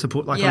you a link to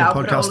put on the I'll podcast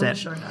put it all in app. the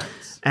show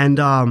notes. And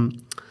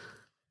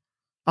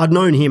I'd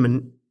known him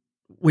and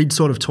we'd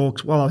sort of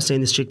talked while I was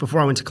seeing this chick before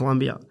I went to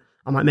Colombia.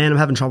 I'm like, man, I'm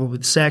having trouble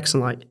with sex.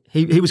 And like,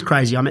 he was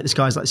crazy. I met this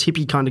guy, he's like this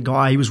hippie kind of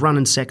guy. He was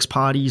running sex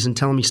parties and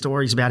telling me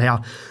stories about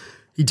how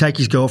he'd take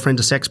his girlfriend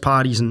to sex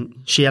parties and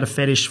she had a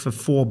fetish for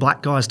 4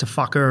 black guys to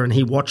fuck her and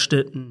he watched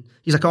it. And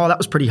he's like, oh, that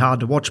was pretty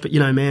hard to watch. But, you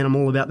know, man, I'm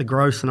all about the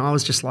growth. And I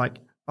was just like,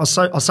 I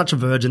was such a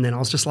virgin then. I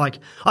was just like,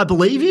 I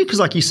believe you because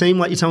like you seem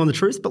like you're telling the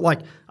truth. But like,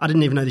 I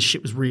didn't even know this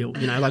shit was real,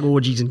 you know, like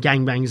orgies and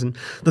gangbangs. And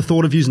the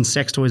thought of using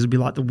sex toys would be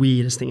like the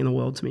weirdest thing in the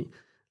world to me.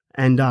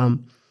 And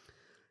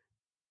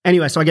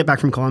anyway, so I get back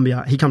from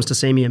Colombia. He comes to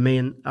see me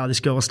and this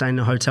girl are staying in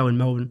a hotel in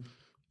Melbourne.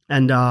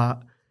 And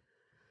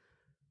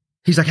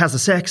he's like, how's the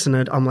sex?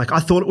 And I'm like, I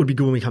thought it would be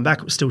good when we come back.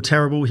 It was still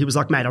terrible. He was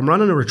like, mate, I'm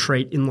running a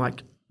retreat in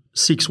like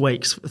 6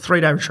 weeks, a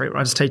 3-day retreat where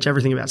I just teach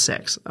everything about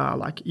sex,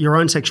 like your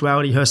own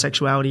sexuality, her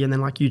sexuality, and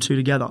then like you two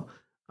together.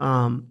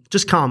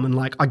 Just come and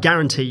like, I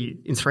guarantee you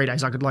in 3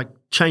 days I could like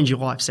change your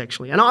life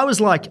sexually. And I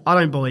was like, I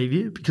don't believe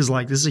you because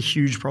like this is a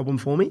huge problem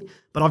for me,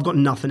 but I've got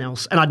nothing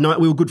else. And I'd know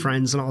we were good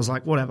friends and I was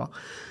like, whatever.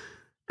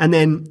 And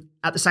then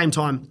at the same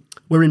time,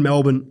 we're in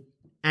Melbourne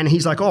and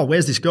he's like, oh,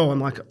 where's this girl? I'm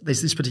like,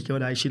 there's this particular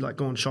day she'd like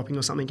gone shopping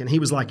or something. And he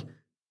was like,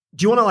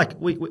 do you want to like,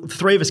 we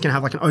 3 of us can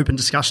have like an open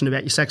discussion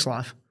about your sex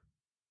life.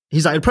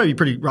 He's like, it'd probably be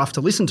pretty rough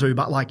to listen to,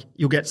 but like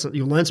you'll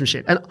learn some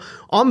shit. And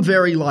I'm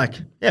very like,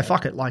 yeah,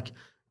 fuck it. Like,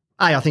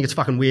 I think it's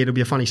fucking weird. It'll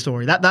be a funny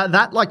story.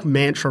 That like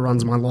mantra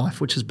runs my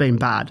life, which has been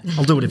bad.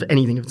 I'll do it if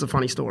anything, if it's a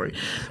funny story.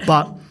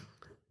 But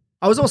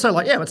I was also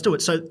like, yeah, let's do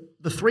it. So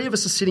the 3 of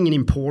us are sitting in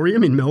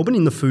Emporium in Melbourne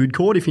in the food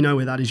court. If you know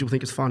where that is, you'll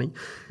think it's funny.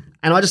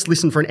 And I just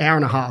listened for an hour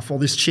and a half while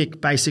this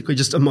chick basically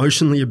just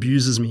emotionally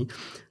abuses me,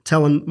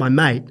 telling my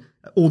mate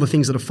all the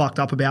things that are fucked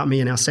up about me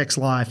and our sex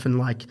life and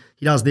like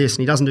he does this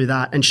and he doesn't do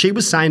that. And she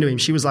was saying to him,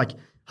 she was like,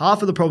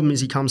 half of the problem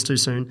is he comes too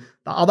soon.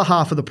 The other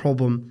half of the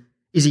problem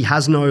is he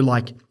has no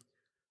like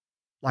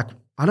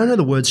I don't know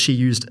the words she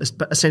used,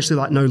 but essentially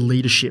like no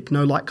leadership,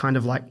 no like kind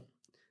of like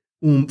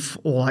oomph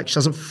or like she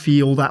doesn't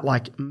feel that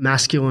like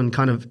masculine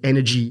kind of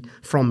energy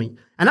from me.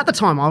 And at the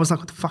time I was like,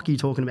 what the fuck are you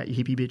talking about,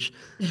 you hippie bitch?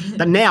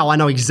 But now I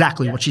know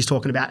exactly what she's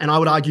talking about. And I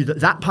would argue that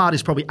that part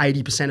is probably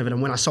 80% of it.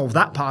 And when I solved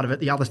that part of it,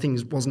 the other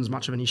things wasn't as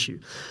much of an issue.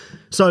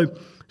 So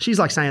she's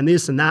like saying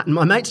this and that. And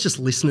my mate's just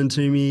listening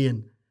to me.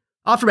 And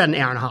after about an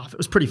hour and a half, it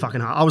was pretty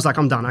fucking hard. I was like,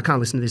 I'm done. I can't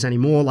listen to this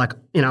anymore. Like,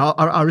 you know,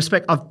 I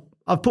respect,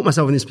 I've put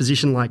myself in this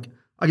position. Like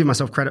I give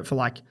myself credit for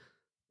like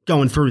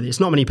going through this.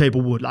 Not many people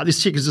would. Like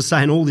this chick is just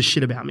saying all this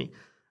shit about me.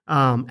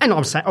 And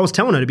I was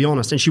telling her to be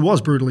honest, and she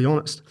was brutally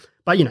honest.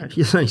 But, you know,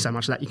 there's only so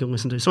much of that you can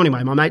listen to. So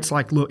anyway, my mate's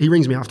like, look, he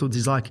rings me afterwards.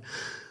 He's like,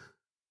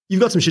 you've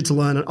got some shit to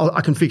learn. And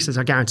I can fix this,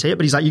 I guarantee it.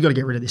 But he's like, you got to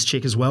get rid of this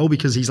chick as well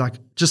because he's like,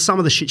 just some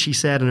of the shit she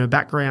said and her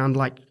background,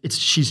 like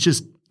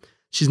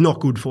she's not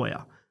good for you.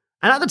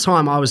 And at the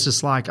time I was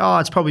just like, oh,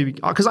 it's probably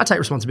because I take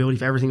responsibility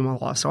for everything in my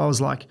life. So I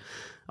was like,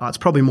 oh, it's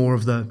probably more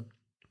of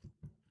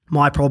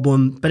my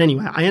problem. But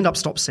anyway, I end up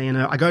stop seeing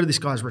her. I go to this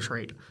guy's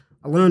retreat.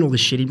 I learn all this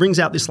shit. He brings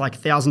out this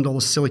like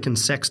 $1,000 silicon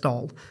sex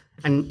doll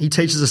and he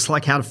teaches us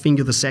like how to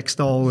finger the sex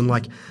doll and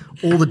like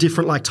all the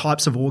different like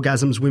types of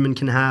orgasms women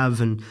can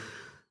have. And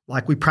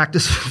like we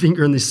practice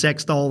fingering this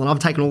sex doll and I've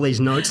taken all these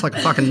notes like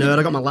a fucking nerd.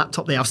 I got my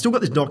laptop there. I've still got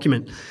this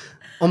document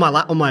on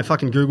my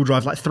fucking Google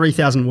Drive, like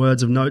 3,000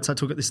 words of notes I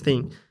took at this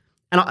thing.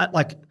 And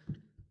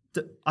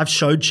I've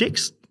showed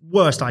chicks,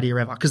 worst idea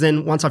ever. Because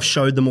then once I've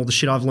showed them all the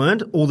shit I've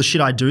learned, all the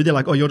shit I do, they're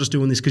like, oh, you're just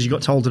doing this because you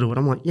got told to do it.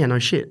 I'm like, yeah, no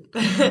shit.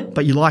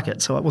 But you like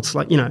it. So what's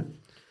like, you know,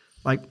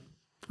 like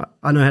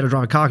I know how to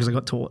drive a car because I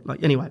got taught.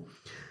 Like anyway,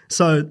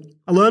 so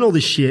I learn all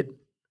this shit.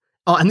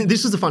 Oh, and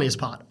this is the funniest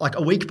part. Like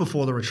a week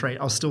before the retreat,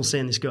 I was still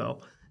seeing this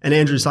girl. And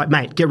Andrew's like,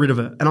 mate, get rid of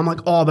her. And I'm like,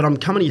 oh, but I'm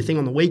coming to your thing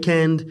on the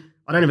weekend.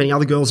 I don't have any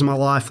other girls in my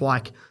life.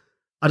 Like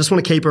I just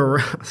want to keep her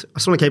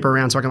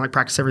around so I can like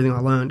practice everything I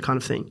learned kind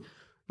of thing.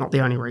 Not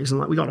the only reason.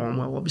 Like we got on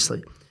well,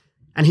 obviously.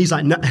 And he's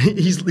like, no,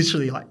 he's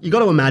literally like, you got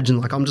to imagine,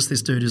 like, I'm just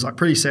this dude who's like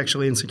pretty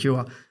sexually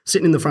insecure,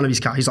 sitting in the front of his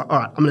car. He's like, all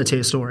right, I'm going to tell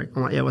you a story.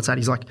 I'm like, yeah, what's that?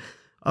 He's like,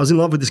 I was in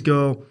love with this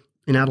girl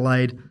in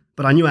Adelaide,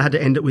 but I knew I had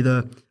to end it with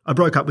her. I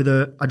broke up with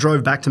her. I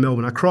drove back to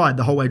Melbourne. I cried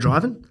the whole way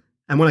driving.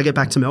 And when I get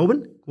back to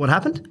Melbourne, what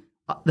happened?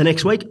 The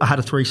next week, I had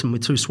a threesome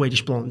with 2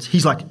 Swedish blondes.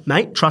 He's like,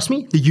 mate, trust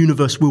me, the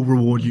universe will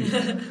reward you.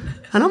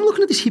 And I'm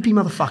looking at this hippie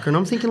motherfucker and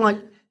I'm thinking,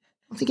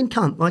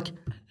 cunt, like,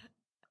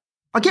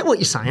 I get what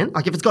you're saying.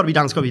 Like, if it's got to be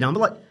done, it's got to be done. But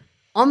like,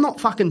 I'm not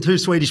fucking 2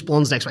 Swedish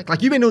blondes next week.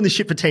 Like, you've been doing this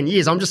shit for 10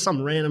 years. I'm just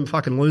some random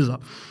fucking loser.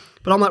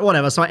 But I'm like,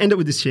 whatever. So I end it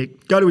with this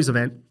chick, go to his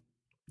event.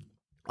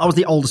 I was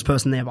the oldest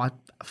person there by,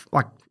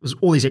 like, it was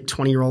all these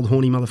 20-year-old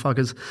horny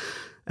motherfuckers.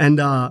 And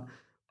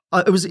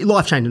it was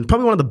life-changing.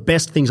 Probably one of the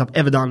best things I've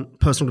ever done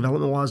personal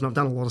development-wise, and I've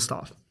done a lot of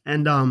stuff.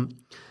 And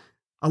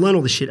I learned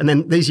all this shit. And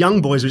then these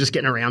young boys were just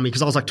getting around me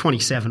because I was like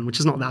 27, which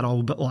is not that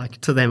old, but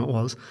like to them it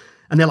was.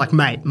 And they're like,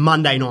 mate,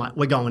 Monday night,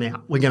 we're going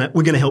out. We're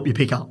gonna help you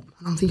pick up.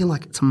 And I'm thinking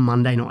like, it's a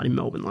Monday night in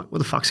Melbourne. Like, what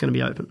the fuck's going to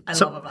be open? I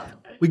love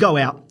it. We go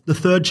out. The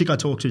third chick I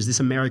talk to is this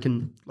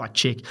American like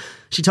chick.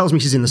 She tells me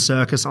she's in the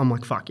circus. I'm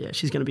like, fuck yeah,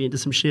 she's going to be into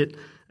some shit.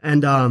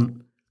 And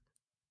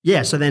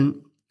so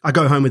then I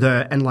go home with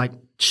her and like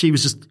she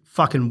was just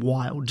fucking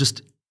wild.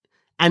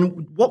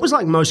 And what was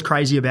like most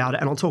crazy about it,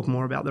 and I'll talk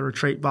more about the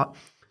retreat, but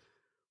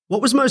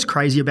what was most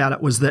crazy about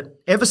it was that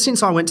ever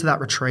since I went to that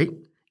retreat,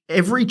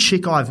 every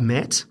chick I've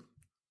met,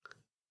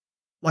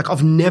 like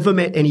I've never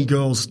met any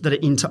girls that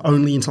are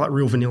only into like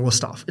real vanilla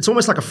stuff. It's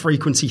almost like a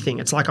frequency thing.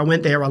 It's like I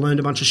went there, I learned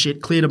a bunch of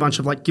shit, cleared a bunch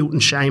of like guilt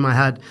and shame I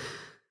had,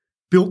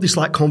 built this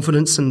like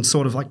confidence and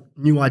sort of like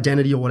new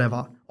identity or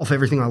whatever off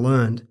everything I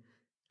learned.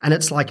 And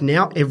it's like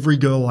now every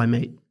girl I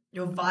meet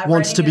You're vibrating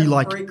wants to be at a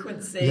like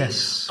frequency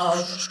yes.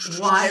 of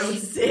wild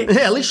sex.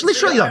 Yeah,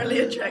 literally You're though. only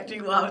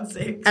attracting wild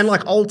sex. And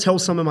like I'll tell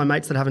some of my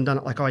mates that haven't done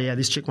it, like, oh yeah,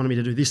 this chick wanted me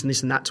to do this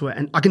and that to her,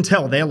 and I can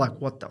tell they're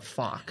like, what the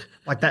fuck,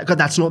 like that. God,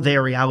 that's not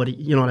their reality,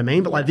 you know what I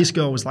mean? But like this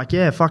girl was like,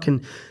 yeah,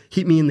 fucking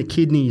hit me in the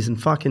kidneys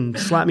and fucking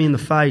slap me in the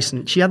face,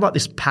 and she had like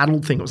this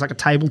paddle thing. It was like a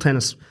table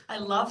tennis. I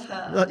love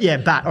her.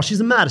 Bat. Oh, she's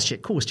the maddest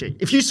chick, coolest chick.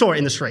 If you saw her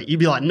in the street, you'd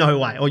be like, no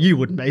way, or you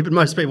wouldn't be, but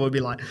most people would be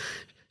like,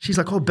 she's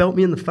like, oh, belt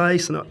me in the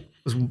face, and it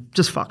was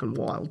just fucking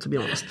wild, to be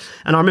honest.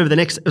 And I remember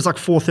it was like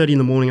 4:30 in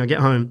the morning. I get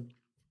home.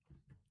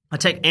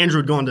 Andrew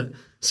had gone to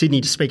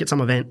Sydney to speak at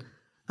some event,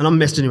 and I'm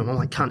messaging him. I'm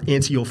like, can't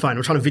answer your phone.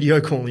 I'm trying to video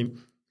call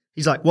him.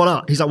 He's like, what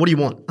up? He's like, what do you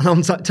want? And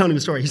I'm telling him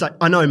the story. He's like,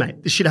 I know,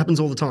 mate. This shit happens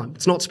all the time.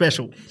 It's not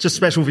special. It's just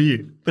special for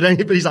you. But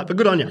he's like, but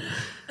good on you.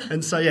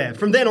 And so, yeah,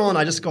 from then on,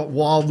 I just got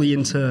wildly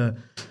into,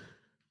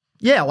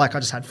 like I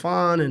just had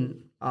fun.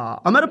 And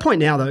I'm at a point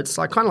now, though, it's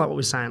like kind of like what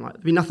we're saying. Like,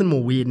 there'd be nothing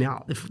more weird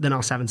now than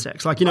us having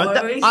sex. Like, you know,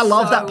 I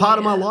love that part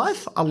of my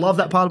life. I love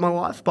that part of my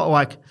life. But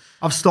like,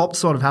 I've stopped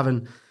sort of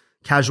having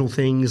casual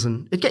things,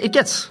 and it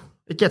gets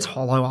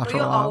hollow after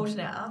Well, a you're while. old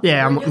now.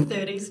 Yeah, you're in your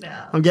 30s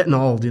now. I'm getting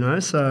old, you know,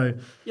 so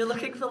You're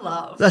looking for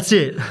love. that's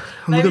it. I'm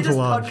Maybe looking this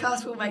for love.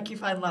 podcast will make you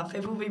find love.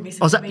 People will be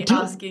messaging me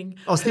asking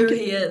who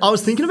he is. I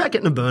was thinking about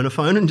getting a burner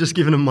phone and just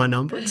giving him my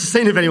number, just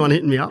seeing if anyone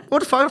hitting me up.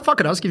 What if fuck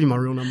it, I'll just give you my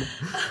real number.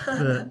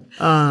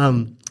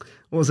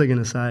 What was I going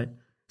to say?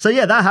 So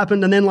yeah, that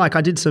happened, and then like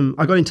I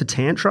got into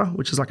tantra,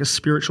 which is like a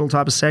spiritual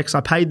type of sex.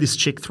 I paid this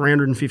chick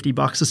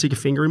 $350 to stick a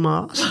finger in my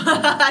ass.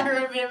 I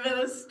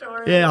remember this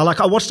story. Yeah,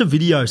 I watched a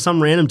video. Some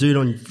random dude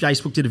on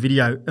Facebook did a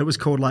video. It was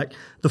called like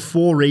the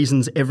 4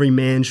 reasons every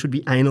man should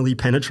be anally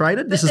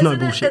penetrated. This is no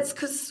bullshit. It's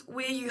because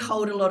where you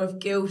hold a lot of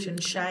guilt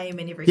and shame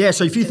and everything. Yeah,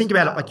 so if you think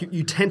about it, like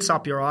you tense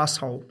up your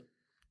asshole.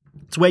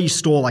 It's where you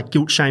store like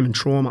guilt, shame, and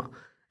trauma.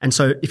 And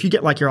so if you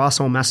get like your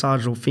asshole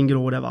massaged or fingered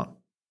or whatever,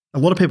 a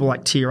lot of people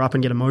like tear up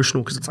and get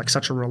emotional because it's like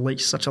such a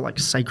release, such a like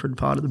sacred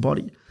part of the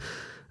body.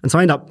 And so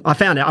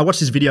I watched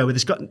this video where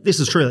this guy,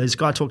 this is true, this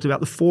guy talked about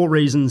the 4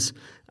 reasons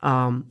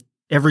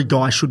every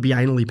guy should be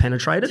anally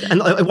penetrated. And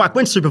it like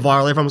went super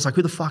viral. Everyone was like,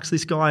 who the fuck's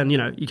this guy? And you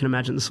know, you can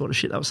imagine the sort of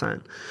shit they were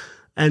saying.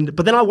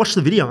 But then I watched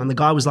the video and the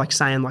guy was like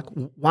saying like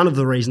one of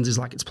the reasons is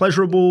like it's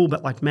pleasurable,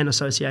 but like men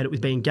associate it with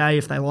being gay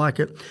if they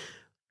like it.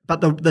 But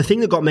the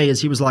thing that got me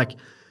is he was like,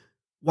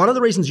 one of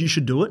the reasons you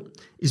should do it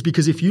is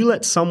because if you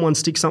let someone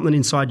stick something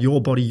inside your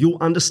body, you'll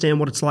understand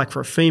what it's like for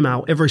a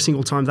female every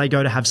single time they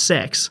go to have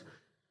sex,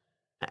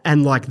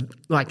 and like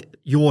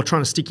you're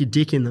trying to stick your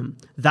dick in them.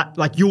 That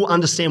like you'll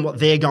understand what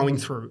they're going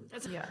through.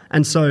 Yeah.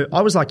 And so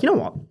I was like, you know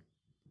what?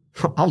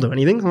 I'll do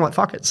anything. I'm like,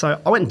 fuck it. So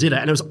I went and did it,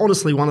 and it was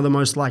honestly one of the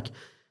most like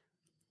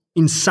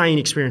insane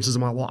experiences of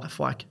my life.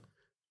 Like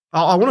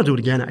I want to do it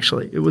again.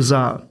 Actually, it was.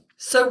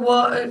 So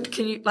what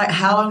can you like?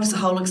 How long does the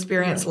whole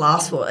experience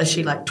last for? Is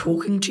she like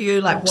talking to you?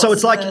 Like what's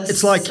it's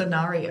like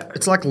scenario?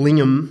 It's like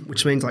lingam,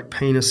 which means like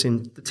penis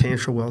in the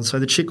tantra world. So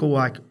the chick will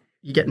like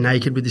you get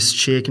naked with this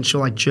chick and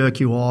she'll like jerk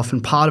you off,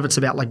 and part of it's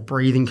about like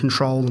breathing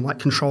control and like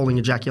controlling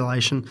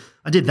ejaculation.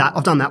 I did that.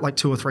 I've done that like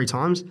 2 or 3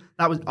 times.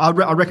 I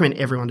recommend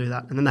everyone do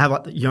that. And then they have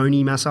like the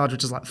yoni massage,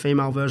 which is like the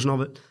female version of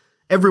it.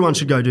 Everyone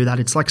should go do that.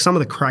 It's like some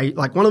of the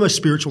like one of the most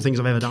spiritual things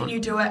I've ever done. Can you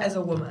do it as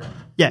a woman?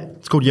 Yeah,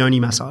 it's called yoni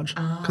massage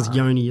because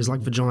yoni is like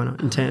vagina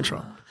in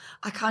tantra.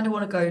 I kind of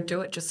want to go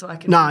do it just so I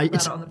can talk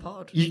about it on the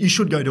pod. You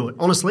should go do it.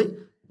 Honestly,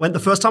 when the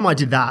first time I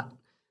did that,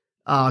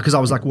 because I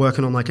was like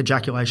working on like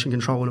ejaculation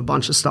control and a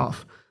bunch of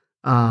stuff,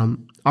 I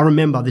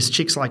remember this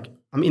chick's like,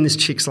 I'm in this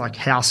chick's like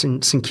house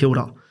in St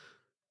Kilda,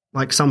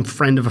 like some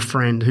friend of a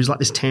friend who's like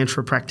this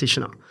tantra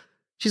practitioner.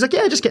 She's like,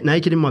 yeah, just get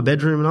naked in my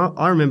bedroom. And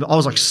I remember I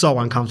was like so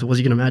uncomfortable, as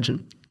you can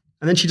imagine.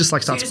 And then she just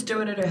like starts. So you just do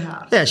it at her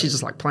house? Yeah, she's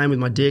just like playing with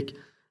my dick.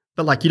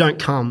 But like you don't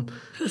come.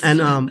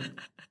 And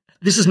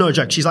this is no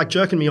joke. She's like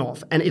jerking me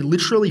off. And it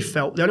literally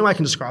felt, the only way I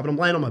can describe it, I'm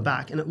laying on my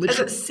back. And it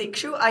literally. Is it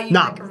sexual? Are you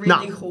like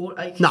really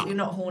horny? You're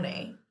not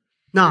horny?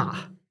 Nah.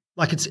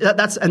 Like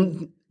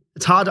and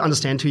it's hard to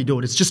understand till you do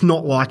it. It's just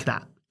not like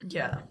that.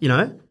 Yeah. You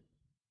know?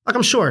 Like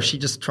I'm sure if she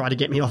just tried to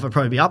get me off, I'd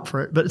probably be up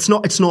for it. But it's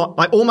not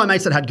like all my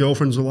mates that had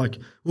girlfriends were like,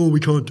 oh, we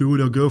can't do it.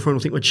 Our girlfriend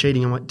will think we're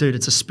cheating. I'm like, dude,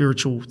 it's a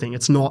spiritual thing.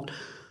 It's not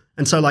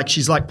And so like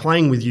she's like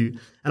playing with you.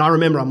 And I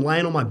remember I'm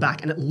laying on my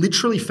back and it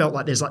literally felt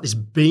like there's like this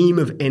beam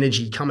of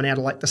energy coming out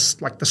of like the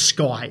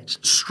sky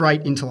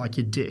straight into like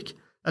your dick.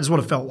 That's what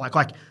it felt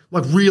like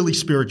really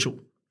spiritual,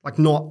 like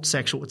not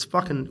sexual. It's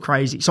fucking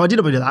crazy. So I did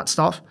a bit of that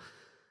stuff.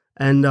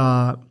 And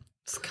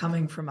it's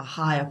coming from a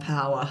higher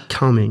power.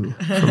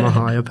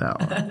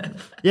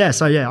 Yeah,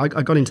 so yeah, I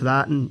got into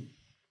that and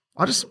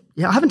I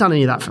haven't done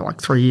any of that for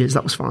like 3 years.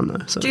 That was fun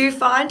though. So. Do you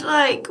find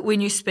like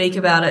when you speak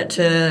about it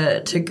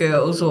to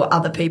girls or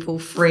other people,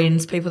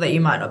 friends, people that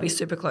you might not be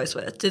super close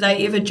with, do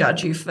they ever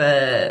judge you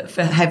for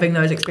having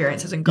those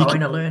experiences and going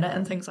to learn it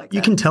and things like that?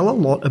 You can tell a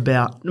lot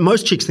about –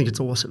 most chicks think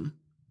it's awesome.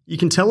 You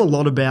can tell a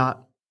lot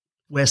about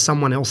where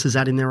someone else is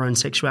at in their own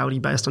sexuality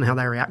based on how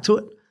they react to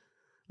it.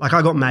 Like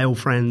I got male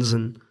friends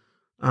and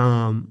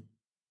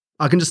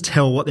I can just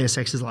tell what their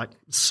sex is like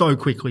so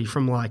quickly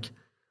from like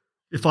 –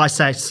 if I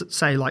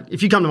say like,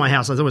 if you come to my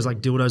house, there's always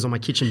like dildos on my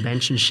kitchen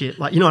bench and shit.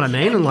 Like, you know what I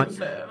mean? And like,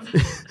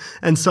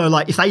 and so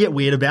like, if they get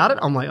weird about it,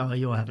 I'm like, oh,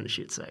 you're having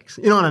shit sex.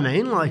 You know what I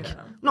mean? Like,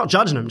 I'm not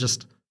judging them.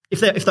 Just if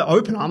they're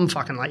open, I'm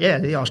fucking like,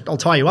 yeah, I'll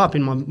tie you up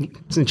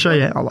and show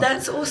you how.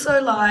 That's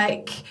also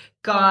like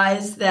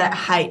guys that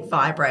hate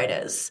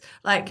vibrators.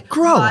 Like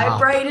Grow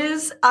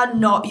vibrators are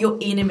not your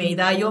enemy.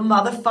 They're your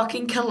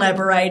motherfucking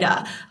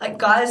collaborator. Like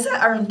guys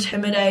that are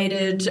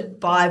intimidated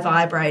by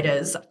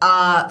vibrators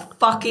are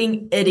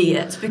fucking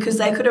idiots because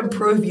they could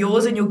improve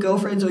yours and your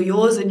girlfriend's or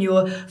yours and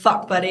your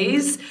fuck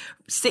buddies'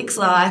 sex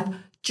life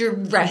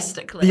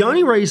drastically. The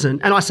only reason,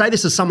 and I say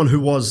this as someone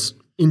who was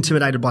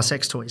intimidated by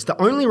sex toys,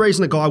 the only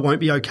reason a guy won't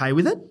be okay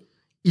with it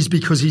is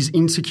because he's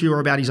insecure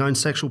about his own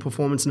sexual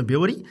performance and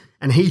ability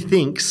and he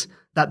thinks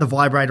that the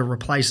vibrator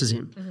replaces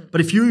him. Mm-hmm.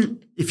 But if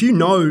you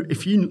know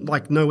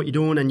what you're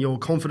doing and you're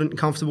confident and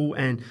comfortable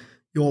and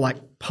you're like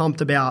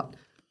pumped about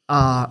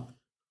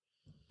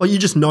or you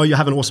just know you're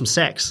having awesome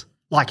sex,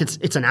 like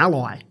it's an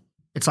ally.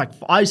 It's like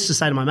I used to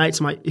say to my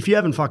mates, if you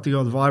haven't fucked a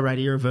girl with a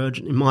vibrator, you're a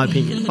virgin, in my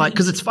opinion. Like,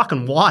 because it's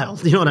fucking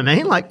wild. You know what I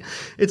mean? Like,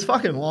 it's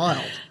fucking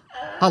wild.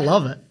 I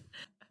love it.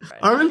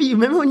 I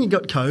remember when you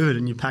got COVID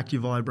and you packed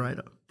your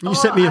vibrator. You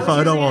sent me a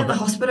photo of it. In the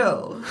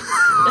hospital.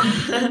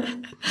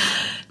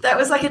 That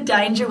was like a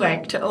danger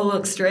wank to all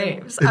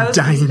extremes.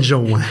 Danger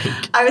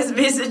wank. I was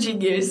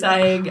messaging you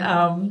saying,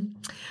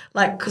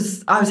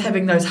 because I was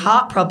having those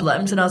heart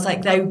problems, and I was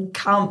like,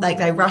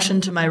 they rush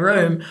into my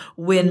room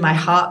when my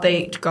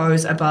heartbeat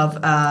goes above.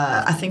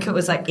 I think it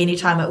was like any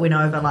time it went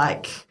over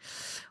like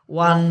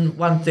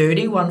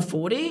 130,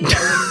 140, they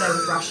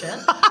would rush in.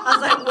 I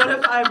was like, what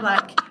if I'm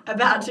like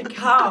about to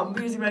come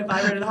using my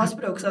vibrator in the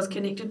hospital because I was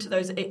connected to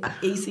those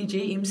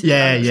ECG, MCG.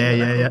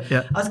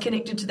 Yeah. I was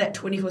connected to that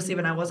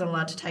 24/7. I wasn't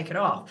allowed to take it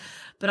off.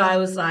 But I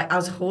was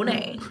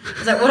horny. I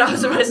was like, what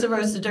else am I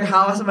supposed to do?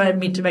 How else am I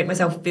meant to make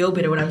myself feel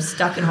better when I'm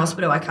stuck in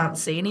hospital? I can't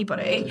see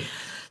anybody.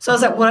 So I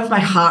was like, what if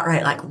my heart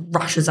rate like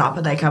rushes up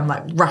and they come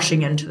like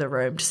rushing into the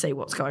room to see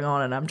what's going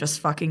on and I'm just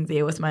fucking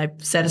there with my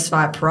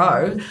Satisfyer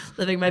Pro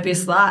living my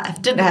best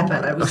life? Didn't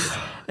happen. It was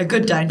a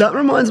good day. That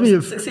reminds me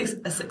of a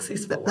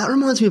successful. That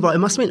reminds me of like, it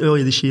must have been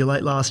earlier this year,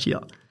 late last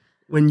year,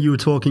 when you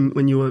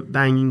were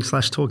banging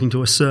 / talking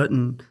to a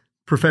certain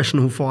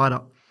professional fighter,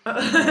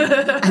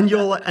 and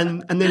you're like,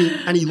 and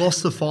then he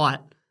lost the fight.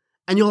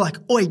 And you're like,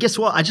 oi, guess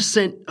what? I just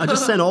sent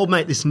old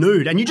mate this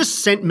nude, and you just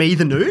sent me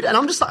the nude, and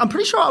I'm just like, I'm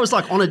pretty sure I was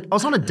like on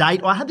a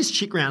date, or I had this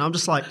chick round. I'm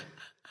just like,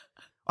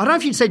 I don't know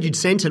if you said you'd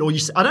sent it, or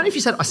I don't know if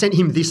you said I sent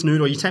him this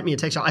nude, or you sent me a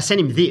text. I sent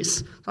him this.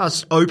 So I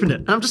just opened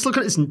it, and I'm just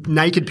looking at this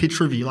naked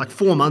picture of you like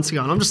 4 months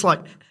ago, and I'm just like,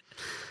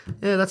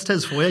 yeah, that's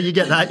Tez for you. You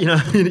get that, you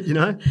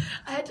know.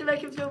 I had to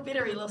make him feel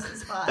better. He lost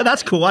his fight. And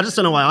that's cool. I just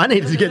don't know why I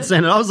needed to get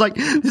sent it. I was like,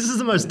 this is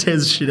the most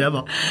Tez shit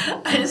ever.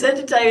 I just had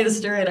to tell you the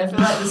story, and I feel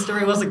like the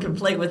story wasn't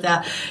complete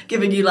without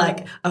giving you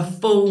like a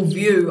full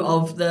view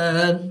of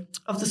the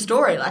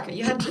story. Like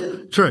you had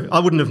to. True. I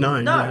wouldn't have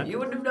known. No, you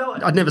wouldn't have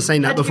known. I'd never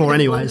seen that before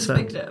anyway. So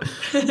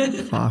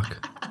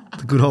fuck.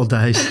 The good old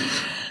days.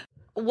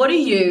 What do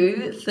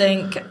you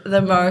think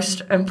the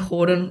most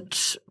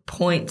important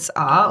points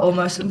are, or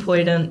most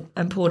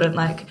important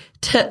like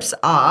tips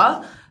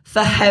are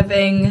for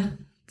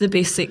having the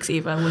best sex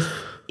ever with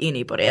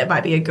anybody? It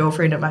might be a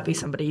girlfriend, it might be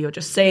somebody you're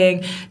just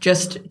seeing,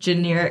 just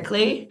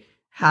generically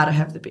how to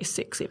have the best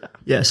sex ever.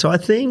 Yeah, so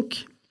I'd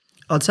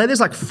say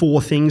there's like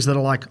 4 things that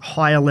are like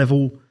higher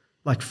level,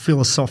 like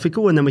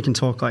philosophical, and then we can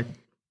talk like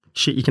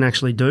shit you can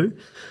actually do.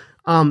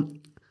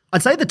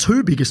 I'd say the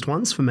 2 biggest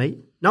ones for me.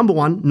 Number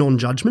 1,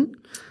 non-judgment.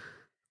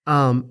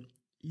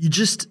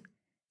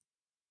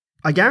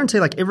 I guarantee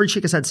like every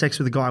chick has had sex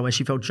with a guy where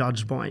she felt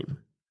judged by him.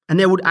 And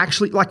there would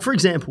actually, like for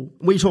example,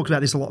 we talked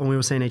about this a lot when we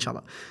were seeing each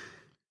other.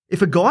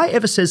 If a guy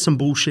ever says some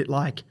bullshit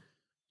like,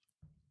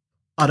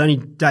 I'd only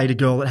date a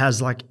girl that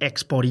has like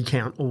X body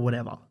count or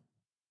whatever,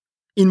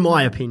 in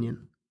my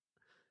opinion,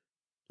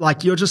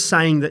 like you're just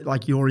saying that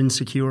like you're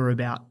insecure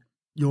about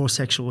your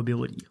sexual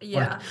ability.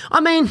 Yeah. Like,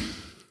 I mean,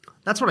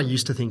 that's what I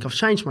used to think. I've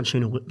changed my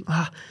tune a little.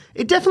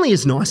 It definitely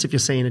is nice if you're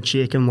seeing a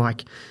chick and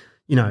like,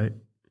 you know,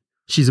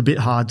 she's a bit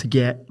hard to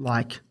get,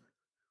 like.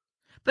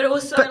 But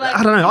also,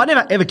 I don't know. I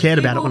never ever cared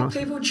about it when I was...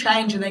 People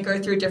change and they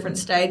go through different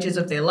stages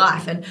of their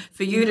life. And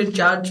for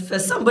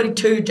somebody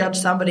to judge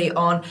somebody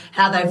on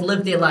how they've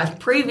lived their life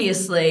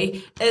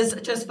previously is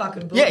just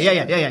fucking bullshit.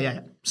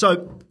 Yeah.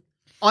 So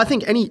I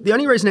think the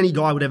only reason any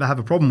guy would ever have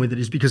a problem with it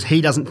is because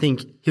he doesn't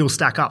think he'll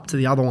stack up to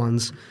the other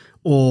ones,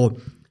 or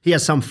he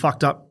has some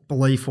fucked up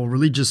belief or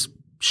religious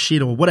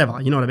shit or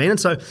whatever. You know what I mean? And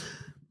so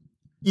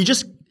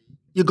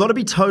you've got to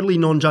be totally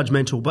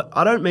non-judgmental. But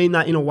I don't mean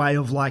that in a way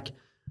of like,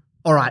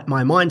 all right,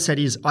 my mindset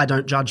is I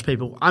don't judge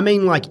people. I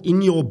mean, like,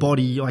 in your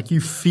body, like,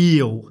 you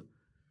feel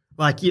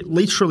like it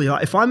literally,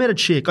 like, if I met a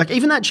chick, like,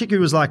 even that chick who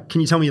was like, can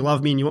you tell me you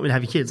love me and you want me to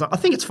have your kids? Like, I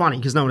think it's funny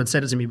because no one had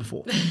said it to me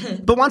before.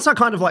 But once I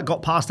kind of like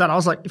got past that, I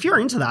was like, if you're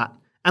into that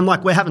and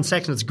like we're having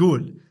sex and it's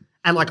good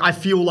and like I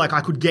feel like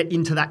I could get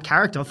into that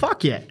character,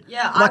 fuck yeah.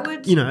 Yeah, like, I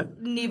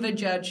would never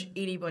judge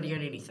anybody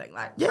on anything.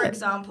 Like, for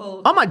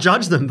example, I might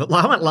judge them, but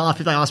like, I might laugh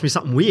if they ask me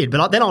something weird,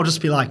 but then I'll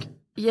just be like,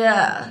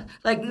 yeah,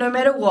 like no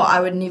matter what,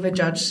 I would never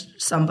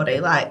judge somebody.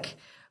 Like,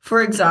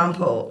 for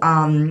example,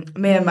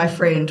 me and my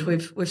friend,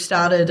 we've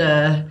started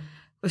a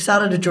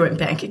joint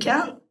bank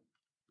account,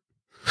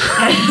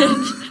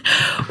 and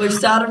we've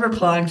started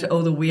replying to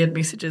all the weird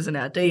messages in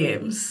our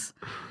DMs.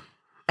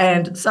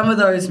 And some of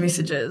those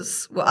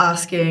messages were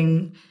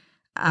asking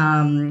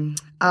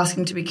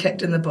to be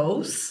kicked in the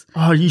balls.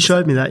 Oh, you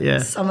showed me that, yeah.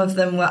 Some of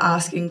them were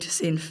asking to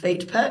send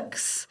feet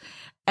pics,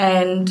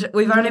 and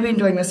we've only been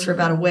doing this for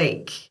about a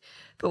week.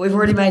 But we've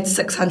already made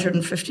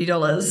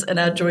 $650 in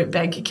our joint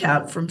bank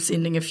account from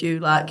sending a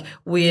few like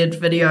weird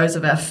videos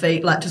of our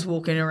feet, like just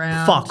walking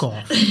around. Fuck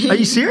off. Are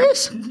you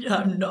serious?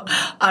 I'm not.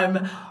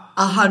 I'm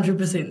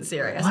 100%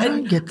 serious. I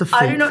don't get the feet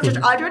I thing.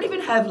 don't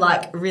even have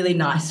like really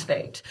nice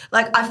feet.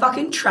 Like I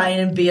fucking train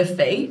in bare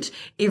feet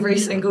every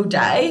single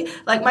day.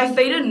 Like my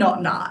feet are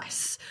not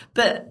nice,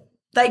 but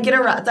they get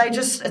around. They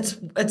just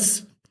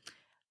it's.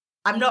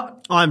 I'm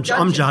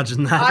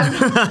judging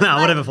that. No,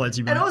 whatever floats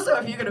your boat. And also,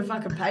 if you're going to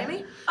fucking pay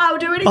me, I'll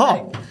do anything.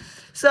 Oh,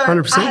 so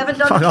 100%. I haven't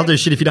done. Fuck, I'll do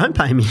shit if you don't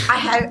pay me.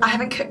 I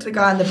haven't kicked the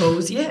guy in the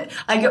balls yet.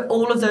 I get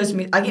all of those.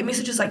 I get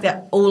messages like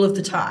that all of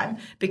the time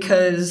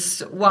because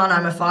one,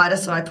 I'm a fighter,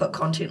 so I put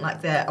content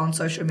like that on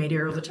social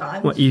media all the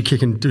time. What, you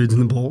kicking dudes in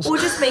the balls? Or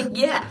just me?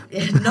 Yeah.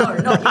 No,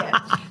 not yet.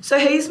 So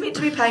he's meant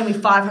to be paying me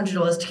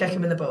 $500 to kick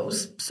him in the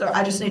balls. So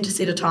I just need to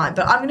set a time,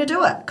 but I'm going to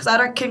do it because I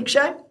don't kink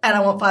shame and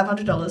I want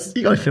 $500.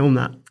 You got to film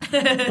that,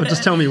 or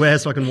just tell me where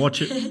so I can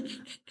watch it.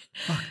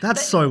 Fuck,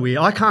 that's so weird.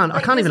 I can't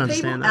even understand that.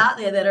 There's people out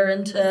there that are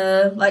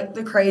into like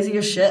the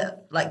craziest shit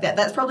like that.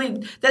 That's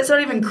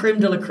not even creme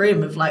de la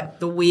creme of like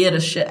the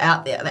weirdest shit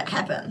out there that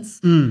happens.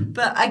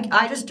 But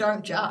I just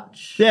don't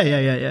judge.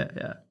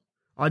 Yeah.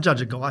 I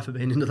judge a guy for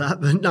being into that,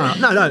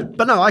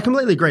 but no, I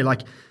completely agree.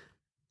 Like,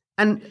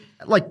 and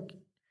like,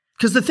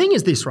 because the thing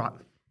is this, right?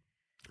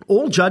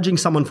 All judging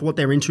someone for what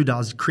they're into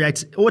does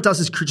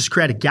is just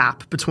create a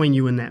gap between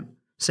you and them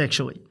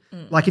sexually.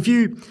 Like if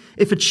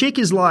a chick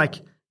is like,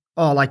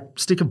 oh, like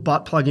stick a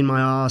butt plug in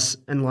my ass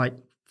and like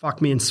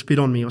fuck me and spit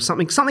on me or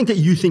something that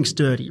you think's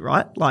dirty,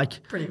 right?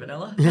 Like pretty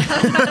vanilla.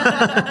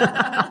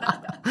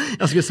 I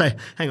was gonna say,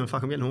 hang on,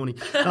 fuck, I'm getting horny.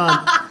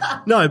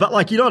 No, but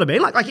like, you know what I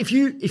mean? Like if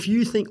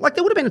you think, like,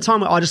 there would have been a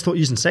time where I just thought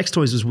using sex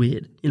toys was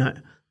weird, you know,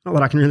 not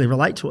that I can really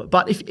relate to it.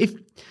 But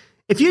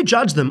if you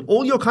judge them,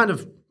 all you're kind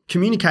of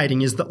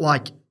communicating is that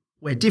like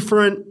we're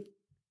different,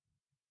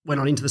 we're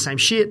not into the same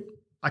shit.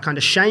 I kind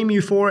of shame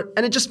you for it,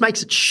 and it just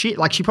makes it shit.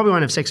 Like, she probably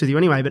won't have sex with you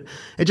anyway, but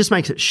it just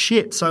makes it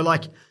shit. So,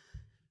 like,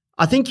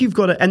 I think you've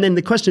got to – and then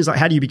the question is, like,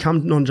 how do you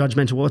become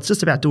non-judgmental? Well, it's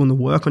just about doing the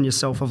work on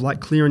yourself of, like,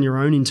 clearing your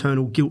own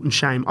internal guilt and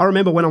shame. I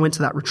remember when I went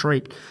to that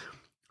retreat,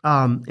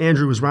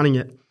 Andrew was running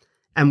it,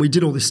 and we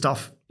did all this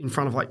stuff in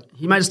front of, like –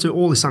 he made us do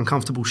all this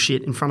uncomfortable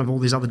shit in front of all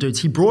these other dudes.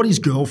 He brought his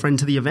girlfriend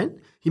to the event.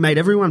 He made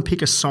everyone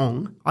pick a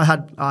song. I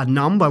had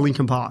Numb by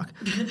Linkin Park.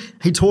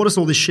 He taught us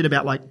all this shit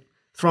about, like,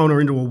 throwing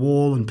her into a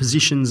wall and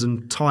positions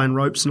and tying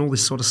ropes and all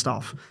this sort of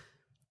stuff.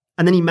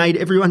 And then he made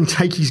everyone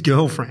take his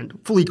girlfriend,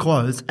 fully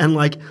clothed, and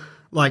like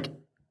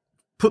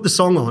put the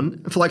song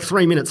on for like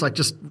 3 minutes, like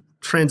just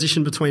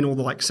transition between all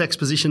the like sex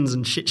positions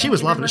and shit. She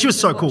was loving it. She was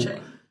so cool.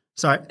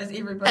 Sorry.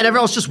 And everyone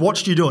else just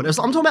watched you do it.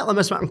 I'm talking about the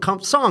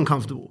most so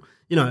uncomfortable,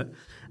 you know.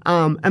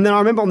 And then I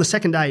remember on the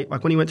second day,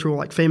 like when he went through all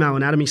like female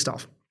anatomy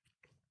stuff,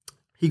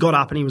 he got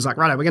up and he was like,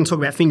 righto, we're going to talk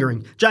about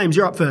fingering. James,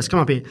 you're up first. Come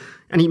up here.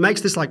 And he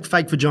makes this like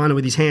fake vagina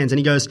with his hands and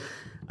he goes,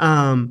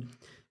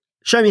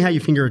 show me how you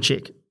finger a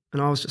chick.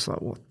 And I was just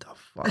like, what the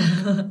fuck?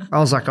 I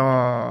was like,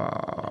 oh.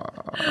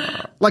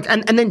 Like,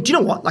 and then do you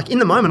know what? Like in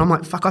the moment, I'm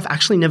like, fuck, I've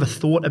actually never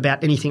thought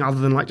about anything other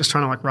than like just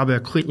trying to like rub her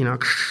clit, you know.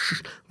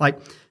 Like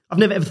I've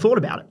never ever thought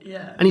about it.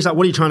 Yeah. And he's like,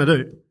 what are you trying to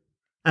do?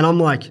 And I'm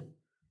like,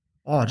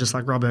 oh, just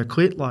like rub her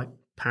clit. Like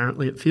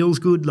apparently it feels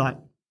good. Like,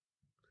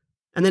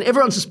 and then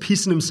everyone's just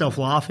pissing himself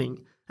laughing.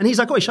 And he's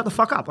like, oh, shut the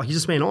fuck up. Like, he's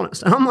just being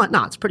honest. And I'm like,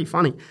 nah, it's pretty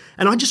funny.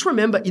 And I just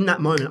remember in that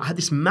moment, I had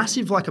this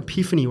massive, like,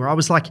 epiphany where I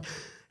was like,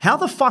 how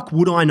the fuck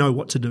would I know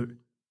what to do?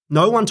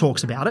 No one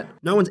talks about it.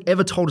 No one's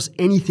ever told us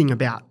anything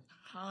about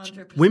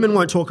 100%. Women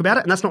won't talk about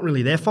it, and that's not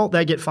really their fault.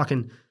 They get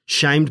fucking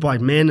shamed by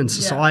men and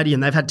society,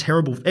 and they've had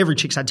every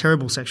chick's had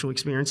terrible sexual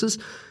experiences.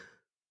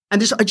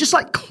 And I just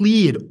like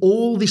cleared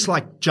all this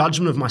like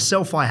judgment of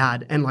myself I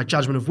had and like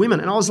judgment of women.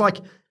 And I was like,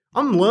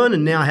 I'm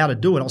learning now how to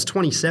do it. I was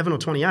 27 or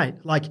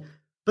 28. Like,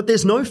 but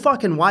there's no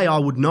fucking way I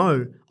would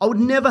know. I would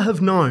never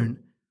have known.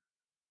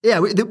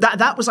 Yeah,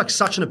 that was like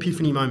such an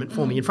epiphany moment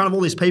for me in front of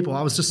all these people.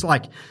 I was just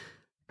like,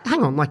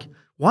 hang on, like,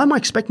 why am I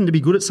expecting to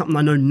be good at something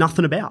I know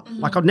nothing about?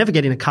 Like, I'd never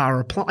get in a car or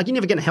a plane. Like, you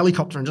never get in a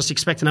helicopter and just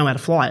expect to know how to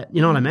fly it.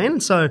 You know what I mean?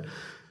 And so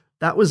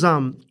that was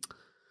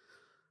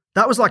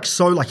like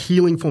so like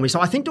healing for me. So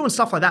I think doing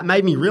stuff like that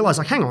made me realize,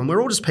 like, hang on,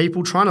 we're all just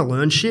people trying to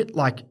learn shit.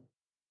 Like,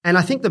 and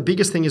I think the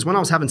biggest thing is when I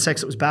was having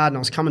sex, it was bad and I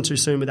was coming too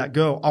soon with that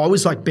girl. I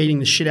was like beating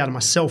the shit out of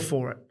myself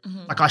for it.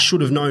 Like, I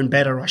should have known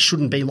better. I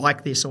shouldn't be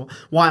like this. Or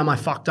why am I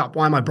fucked up?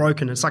 Why am I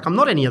broken? It's like, I'm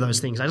not any of those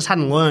things. I just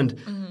hadn't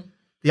learned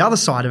the other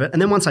side of it.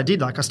 And then once I did,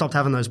 like, I stopped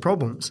having those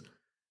problems.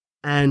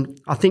 And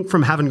I think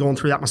from having gone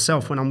through that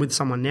myself, when I'm with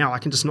someone now, I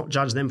can just not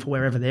judge them for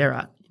wherever they're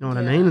at. You know what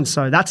I mean? And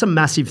so that's a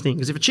massive thing.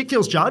 Because if a chick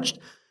feels judged,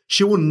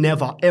 she will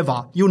never,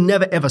 ever, you'll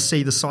never, ever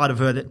see the side of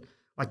her that,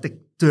 like, the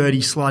dirty,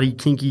 slutty,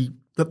 kinky,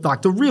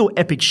 like the real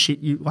epic shit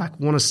you like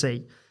want to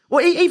see.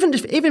 Or even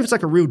if it's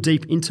like a real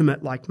deep,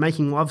 intimate, like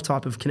making love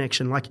type of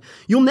connection, like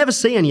you'll never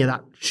see any of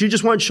that. She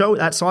just won't show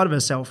that side of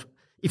herself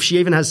if she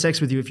even has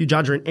sex with you, if you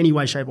judge her in any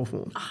way, shape or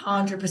form.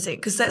 100%,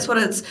 because that's what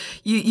it's,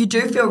 you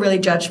do feel really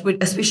judged,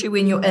 especially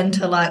when you're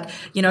into like,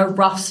 you know,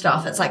 rough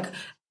stuff. It's like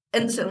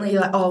instantly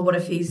like, oh, what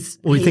if he's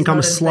or you think I'm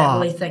a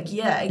slut?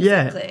 Yeah,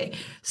 exactly. Yeah.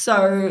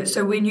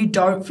 So when you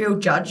don't feel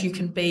judged, you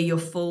can be your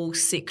full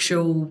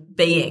sexual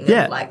being.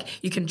 Yeah. Like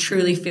you can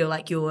truly feel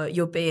like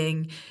you're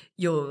being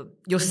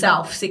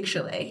yourself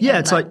sexually. Yeah, and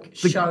it's like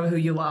show who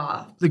you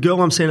are. The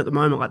girl I'm seeing at the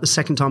moment, like the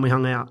second time we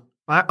hung out,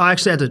 I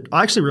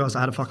actually realized I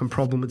had a fucking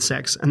problem with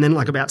sex. And then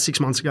like about 6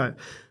 months ago,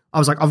 I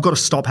was like, I've got to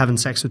stop having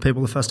sex with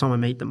people the first time I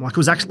meet them. Like it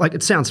was actually like,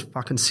 it sounds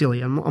fucking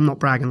silly. I'm not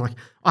bragging. Like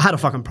I had a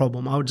fucking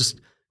problem. I would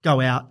just go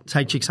out,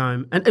 take chicks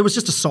home. And it was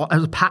just it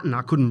was a pattern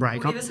I couldn't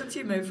break. Well, ever since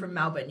you moved from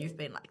Melbourne, you've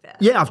been like that.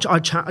 Yeah, I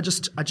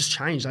just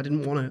changed. I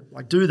didn't want to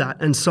like do that.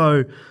 And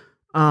so,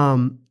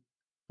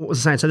 what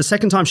was I saying? So the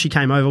second time she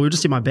came over, we were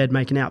just in my bed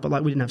making out, but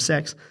like we didn't have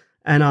sex.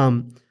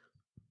 And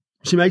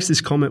she makes this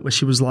comment where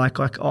she was like,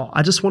 oh,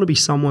 I just want to be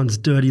someone's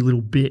dirty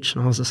little bitch.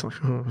 And I was just like,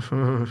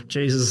 oh,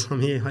 Jesus,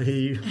 I'm here. I hear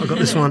you. I got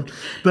this one.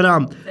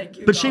 But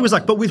but she was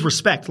like, but with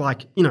respect,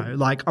 like, you know,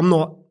 like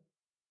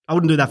I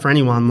wouldn't do that for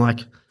anyone.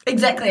 Like,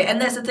 exactly.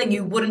 And that's the thing,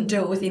 you wouldn't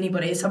do it with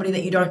anybody, somebody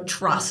that you don't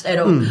trust at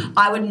all.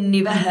 I would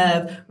never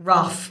have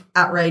rough,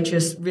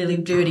 outrageous, really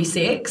dirty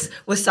sex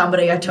with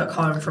somebody I took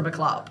home from a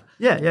club.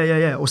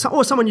 Yeah.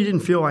 Or someone you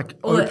didn't feel like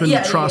open,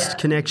 trust,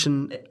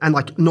 connection, and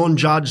like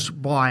non-judged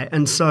by.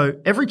 And so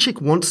every chick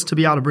wants to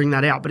be able to bring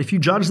that out. But if you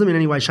judge them in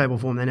any way, shape or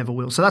form, they never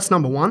will. So that's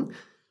number one.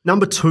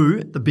 Number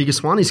two, the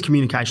biggest one, is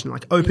communication.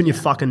 Like open your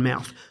fucking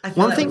mouth. I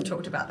feel like we've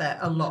talked about that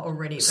a lot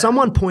already.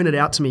 Someone pointed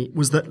out to me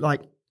was that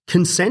like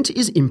consent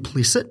is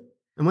implicit.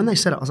 And when they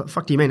said it, I was like,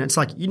 fuck do you mean? It's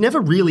like you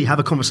never really have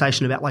a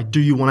conversation about like,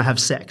 do you want to have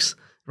sex?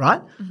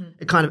 Right?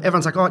 It kind of,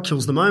 everyone's like, oh, it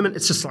kills the moment.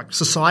 It's just like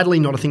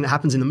societally not a thing that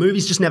happens in the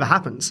movies, just never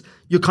happens.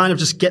 You kind of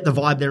just get the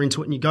vibe they're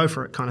into it and you go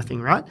for it kind of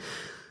thing, right?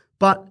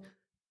 But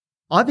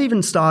I've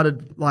even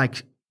started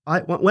like,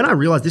 when I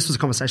realized this was a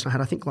conversation I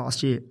had, I think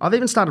last year, I've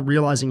even started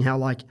realizing how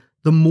like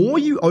the more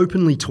you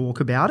openly talk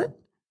about it,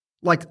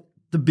 like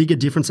the bigger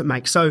difference it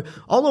makes. So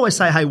I'll always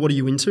say, hey, what are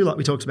you into? Like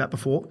we talked about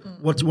before.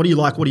 What do you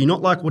like? What do you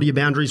not like? What are your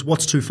boundaries?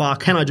 What's too far?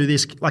 Can I do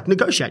this? Like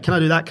negotiate. Can I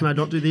do that? Can I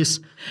not do this?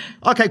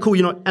 Okay, cool.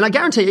 You know, and I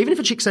guarantee even if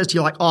a chick says to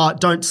you like, oh,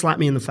 don't slap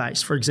me in the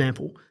face, for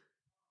example.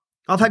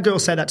 I've had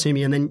girls say that to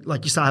me and then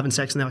like you start having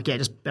sex and they're like, yeah,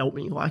 just belt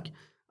me. Like,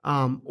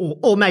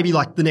 or maybe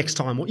like the next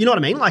time, you know what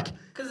I mean? Like,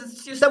 because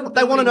it's just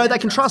they want to know they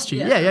can trust you.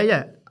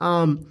 Yeah.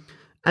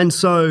 And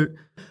so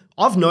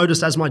I've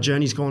noticed as my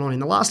journey's gone on in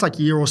the last like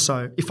year or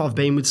so, if I've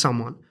been with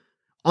someone,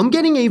 I'm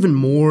getting even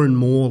more and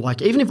more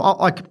like, even if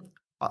I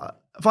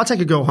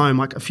take a girl home,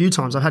 like a few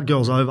times I've had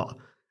girls over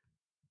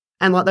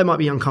and like they might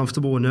be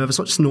uncomfortable or nervous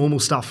or just normal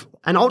stuff.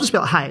 And I'll just be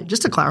like, hey,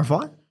 just to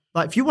clarify,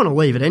 like if you want to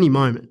leave at any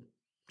moment,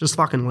 just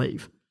fucking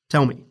leave.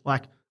 Tell me.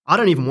 Like, I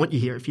don't even want you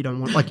here if you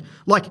don't want,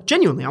 like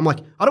genuinely, I'm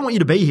like, I don't want you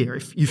to be here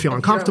if you feel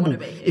uncomfortable.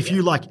 If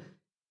you like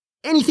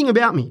anything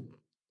about me,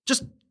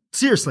 just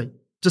seriously,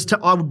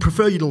 I would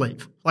prefer you to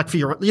leave. Like for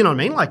your, you know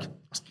what I mean? Like,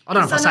 I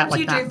don't know if I say it like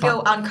that. Sometimes you do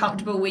feel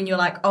uncomfortable when you're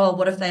like, oh,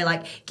 what if they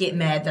like get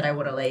mad that I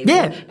want to leave?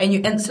 Yeah. And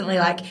you instantly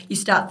like, you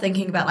start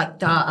thinking about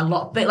like, a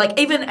lot. But like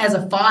even as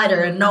a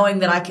fighter and knowing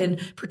that I can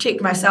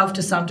protect myself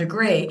to some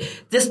degree,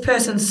 this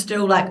person's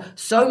still like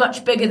so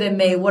much bigger than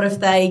me. What if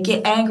they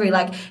get angry?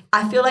 Like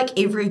I feel like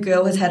every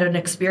girl has had an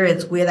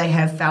experience where they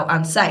have felt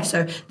unsafe.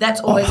 So that's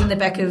always in the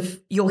back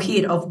of your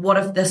head of what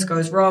if this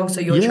goes wrong?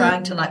 So you're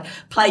trying to like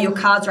play your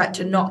cards right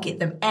to not get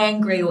them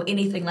angry or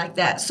anything like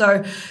that.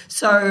 So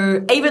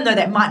even though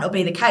that might not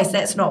be the case.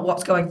 That's not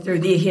what's going through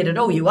their head at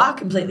all. You are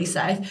completely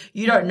safe.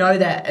 You don't know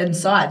that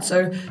inside.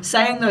 So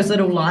saying those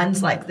little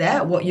lines like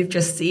that, what you've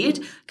just said,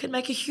 can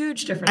make a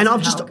huge difference. And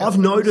I've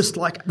noticed,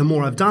 like, the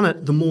more I've done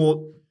it, the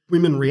more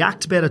women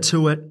react better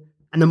to it.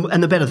 And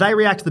the better they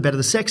react, the better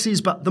the sex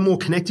is, but the more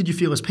connected you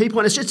feel as people.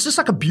 And it's just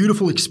like a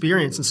beautiful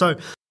experience. And so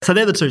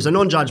they're the two. So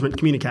non-judgment,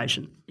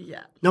 communication.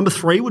 Yeah. Number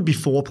 3 would be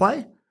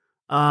foreplay.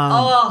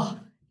 Oh,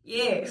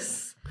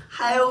 yes.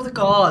 Hail the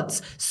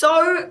gods.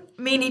 So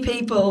many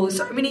people,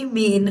 so many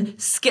men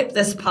skip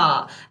this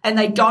part and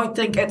they don't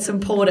think it's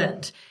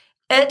important.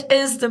 It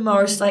is the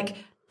most, like,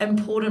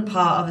 important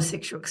part of a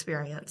sexual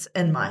experience,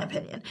 in my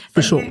opinion.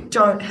 For sure. You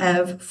don't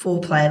have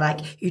foreplay,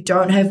 like, you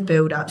don't have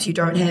build-ups,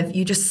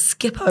 you just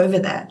skip over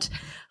that.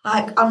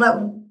 Like, I'm like,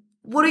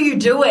 what are you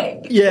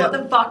doing? Yeah. What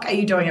the fuck are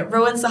you doing? It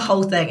ruins the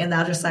whole thing, and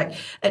they're just like,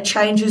 it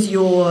changes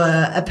your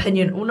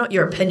opinion, well, not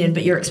your opinion,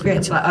 but your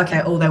experience. You're like,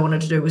 okay, all they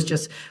wanted to do was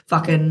just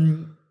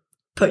fucking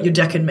put your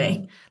dick in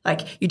me.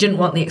 Like, you didn't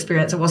want the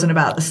experience. It wasn't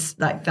about this,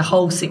 like, the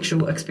whole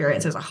sexual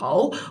experience as a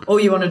whole.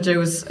 All you want to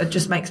do is, it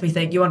just makes me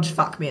think you want to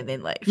fuck me and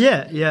then leave.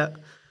 Yeah.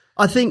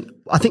 I think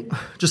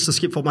just to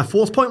skip forward, my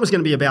 4th point was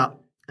going to be about,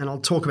 and I'll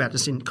talk about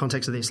just in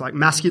context of this, like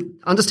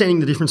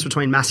understanding the difference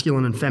between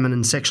masculine and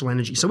feminine sexual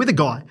energy. So with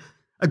a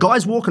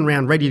guy's walking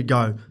around ready to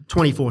go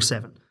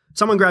 24/7.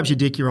 Someone grabs your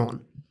dick, you're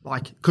on.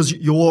 Like, because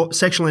your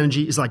sexual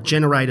energy is like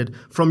generated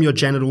from your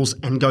genitals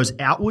and goes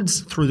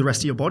outwards through the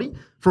rest of your body.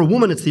 For a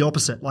woman, it's the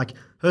opposite. Like,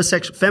 her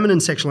feminine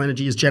sexual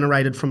energy is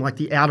generated from like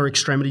the outer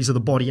extremities of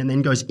the body and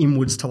then goes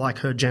inwards to like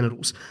her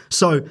genitals.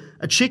 So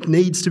a chick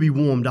needs to be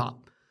warmed up.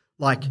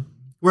 Like,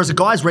 whereas a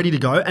guy's ready to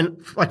go, and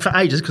like for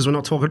ages, because we're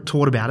not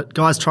taught about it,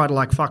 guys try to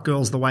like fuck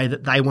girls the way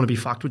that they want to be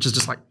fucked, which is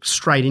just like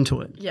straight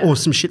into it, or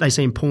some shit they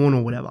see in porn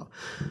or whatever.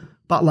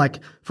 But like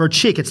for a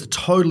chick, it's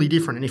totally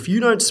different. And if you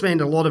don't spend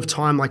a lot of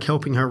time like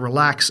helping her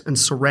relax and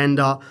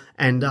surrender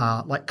and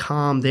like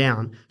calm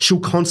down,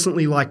 she'll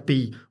constantly like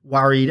be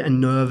worried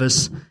and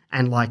nervous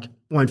and like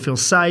won't feel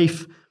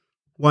safe,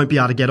 won't be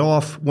able to get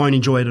off, won't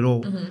enjoy it at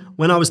all. Mm-hmm.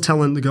 When I was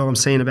telling the girl I'm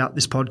seeing about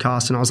this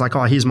podcast and I was like,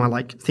 oh, here's my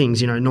like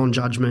things,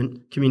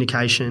 non-judgment,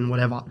 communication,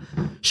 whatever.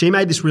 She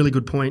made this really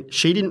good point.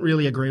 She didn't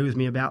really agree with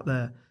me about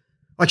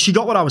she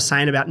got what I was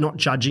saying about not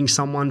judging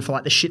someone for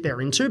like the shit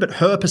they're into, but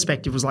her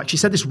perspective was like, she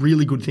said this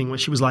really good thing where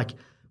she was like,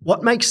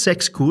 what makes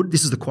sex good,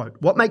 this is the quote,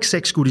 what makes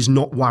sex good is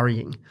not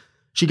worrying.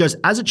 She goes,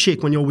 as a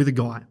chick, when you're with a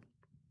guy,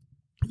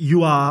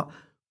 you are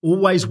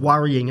always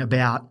worrying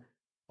about,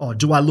 oh,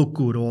 do I look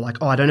good? Or like,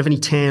 oh, I don't have any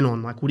tan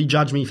on. Like, would he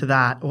judge me for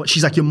that? Or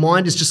she's like, your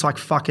mind is just like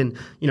fucking,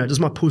 does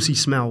my pussy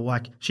smell?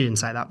 Like, she didn't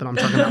say that, but I'm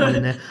chucking that one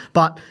in there.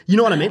 But you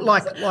know what I mean?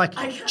 Like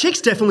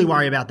chicks definitely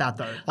worry about that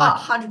though. Like,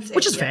 100%.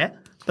 Which is fair.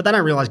 But they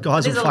don't realise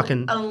guys There's are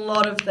fucking... a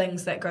lot of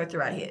things that go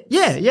through our heads.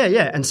 Yeah.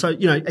 And so,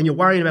 and you're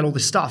worrying about all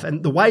this stuff.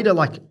 And the way to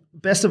like,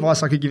 best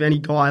advice I could give any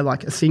guy,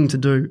 like a thing to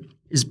do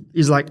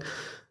is like,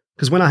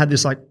 because when I had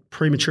this like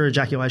premature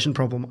ejaculation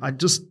problem, I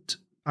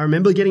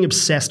remember getting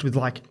obsessed with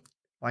like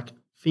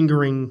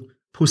fingering,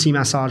 pussy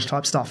massage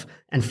type stuff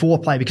and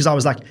foreplay, because I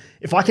was like,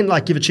 if I can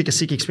like give a chick a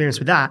sick experience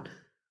with that,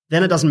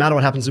 then it doesn't matter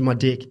what happens with my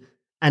dick.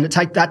 And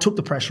that took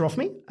the pressure off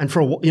me. And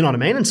you know what I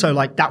mean? And so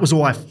like that was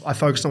all I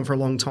focused on for a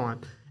long time.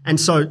 And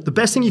so the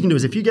best thing you can do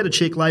is if you get a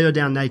chick, lay her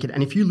down naked,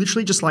 and if you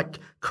literally just like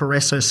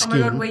caress her skin. Oh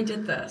my God, we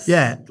did this.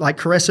 Yeah, like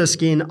caress her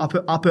skin, up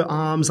her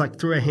arms, like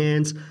through her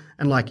hands,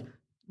 and like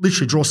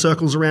literally draw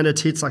circles around her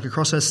tits, like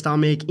across her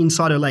stomach,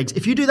 inside her legs.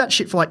 If you do that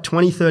shit for like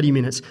 20, 30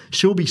 minutes,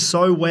 she'll be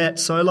so wet,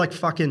 so like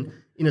fucking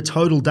in a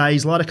total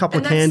daze, light a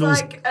couple of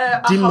candles, like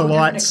dim a whole the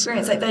lights.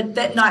 Experience. Like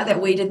that night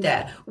that we did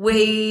that,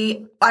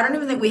 I don't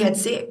even think we had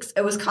sex.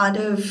 It was kind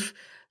of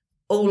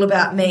all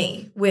about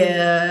me,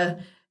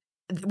 where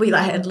we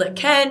like had lit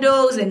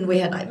candles and we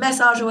had like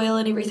massage oil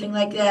and everything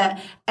like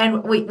that,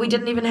 and we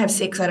didn't even have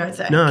sex. I don't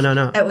think.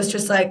 No. It was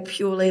just like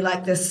purely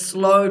like this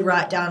slowed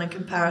right down in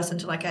comparison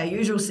to like our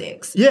usual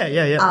sex. Yeah.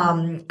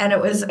 And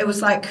it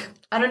was like,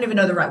 I don't even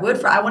know the right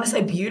word for it. I want to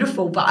say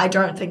beautiful, but I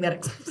don't think that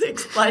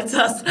explains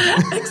us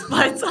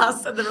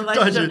in the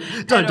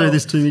relationship. Don't do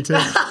this to me,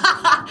 Tess.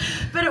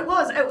 But it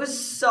was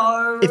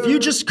so. If you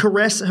just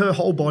caress her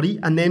whole body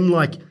and then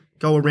like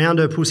go around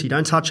her pussy,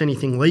 don't touch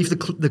anything. Leave the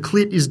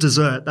clit is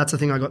dessert. That's the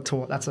thing I got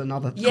taught. That's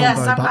another combo. Yeah,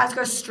 some guys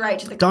go straight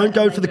to the clit. Don't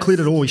go for the clit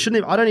at all. You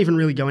shouldn't. I don't even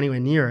really go anywhere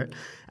near it.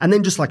 And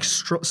then just like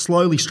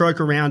slowly stroke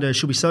around her.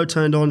 She'll be so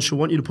turned on. She'll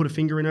want you to put a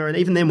finger in her. And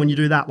even then, when you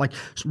do that, like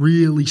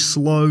really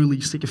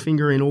slowly stick a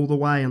finger in all the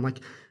way and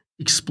like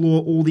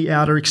explore all the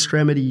outer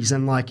extremities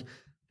and like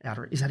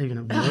outer. Is that even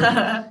a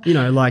word?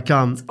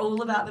 It's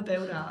all about the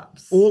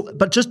build-ups.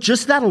 But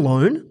just that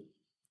alone.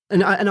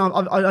 And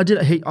I did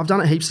it. I've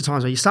done it heaps of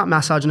times where you start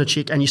massaging a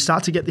chick and you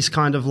start to get this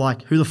kind of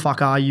like, who the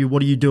fuck are you?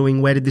 What are you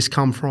doing? Where did this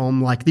come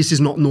from? Like, this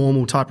is not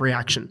normal type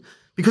reaction,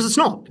 because it's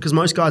not. Because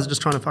most guys are just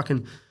trying to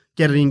fucking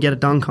get it in, get it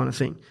done kind of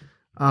thing.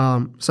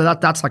 So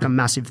that's like a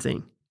massive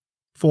thing.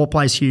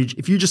 Foreplay's huge.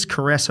 If you just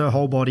caress her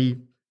whole body,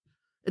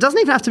 it doesn't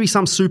even have to be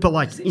some super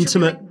like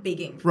intimate,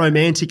 like,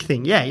 romantic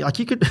thing. Yeah, like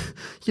you could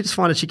just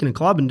find a chick in a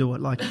club and do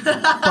it. Like,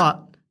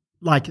 but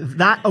like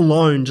that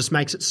alone just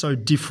makes it so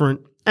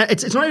different.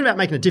 It's not even about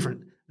making it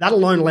different. That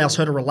alone allows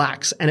her to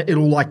relax, and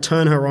it'll like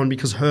turn her on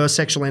because her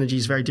sexual energy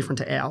is very different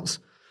to ours.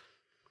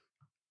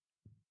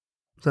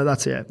 So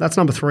that's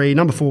number 3.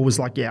 Number 4 was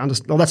like,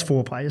 that's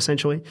foreplay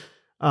essentially.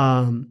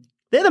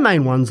 They're the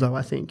main ones though,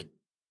 I think.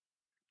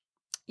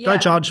 Yeah.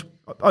 Don't judge,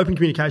 open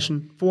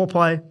communication,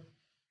 foreplay.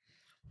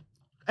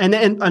 And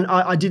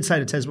I did say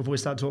to Tez before we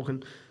started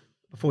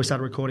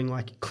recording,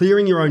 like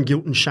clearing your own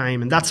guilt and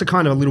shame. And that's a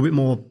kind of a little bit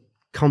more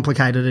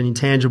complicated and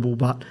intangible,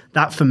 but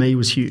that for me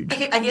was huge.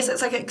 I guess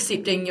it's like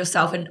accepting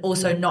yourself and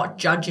also not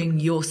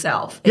judging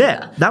yourself either.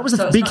 Yeah, that was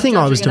a big thing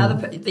I was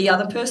doing. The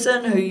other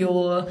person who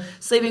you're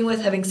sleeping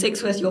with, having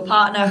sex with, your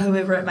partner,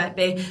 whoever it might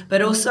be,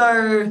 but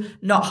also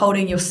not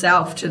holding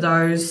yourself to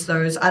those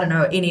I don't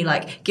know, any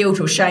like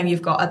guilt or shame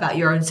you've got about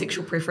your own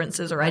sexual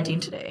preferences or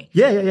identity.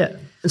 Yeah.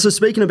 And so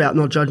speaking about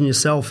not judging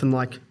yourself and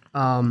like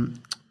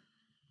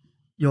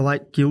your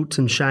like guilt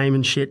and shame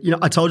and shit,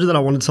 I told you that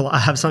I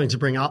have something to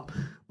bring up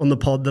on the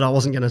pod that I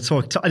wasn't going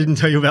to I didn't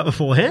tell you about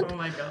beforehand. Oh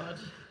my God.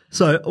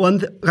 So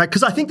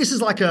because I think this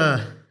is like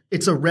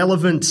it's a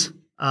relevant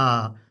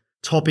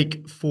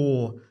topic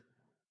for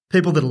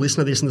people that are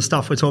listening to this and the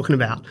stuff we're talking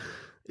about,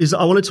 is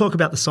I want to talk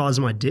about the size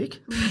of my dick.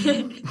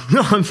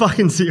 No, I'm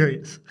fucking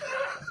serious.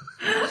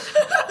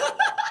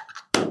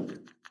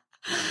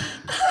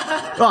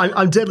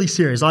 I'm deadly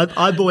serious.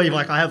 I believe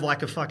like I have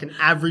like a fucking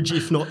average,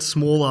 if not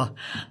smaller.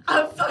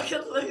 I'm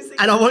fucking losing.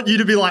 And I want you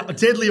to be like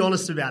deadly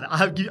honest about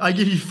it. I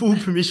give you full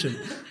permission.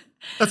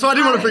 That's why I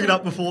didn't want to bring it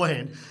up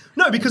beforehand.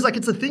 No, because like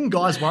it's a thing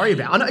guys worry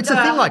about. I know it's a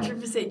thing like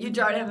 100%. You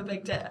don't have a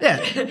big dick.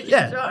 Yeah,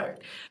 you don't.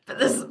 But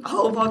this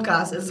whole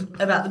podcast is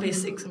about the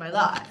best sex of my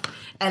life,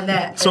 and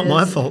it's not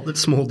my fault that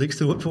small dicks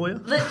do it for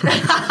you.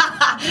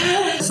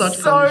 Such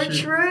so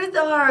true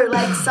though.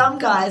 Like some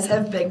guys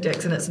have big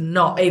dicks, and it's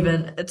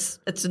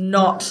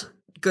not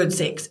good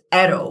sex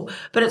at all,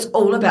 but it's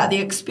all about the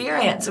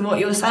experience and what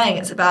you were saying.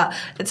 It's about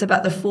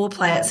the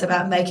foreplay. It's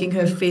about making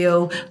her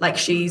feel like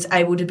she's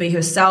able to be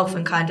herself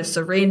and kind of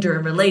surrender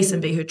and release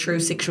and be her true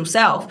sexual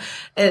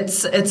self.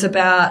 It's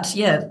about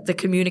the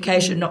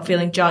communication, not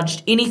feeling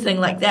judged, anything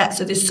like that.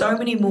 So there's so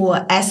many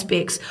more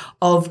aspects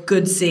of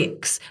good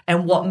sex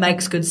and what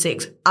makes good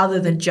sex other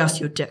than just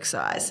your dick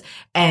size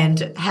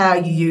and how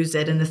you use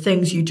it and the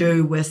things you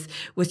do with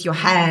your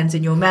hands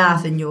and your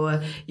mouth and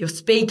your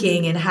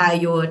speaking and how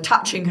you're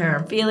touching her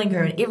and feeling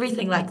her and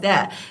everything like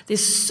that.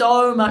 There's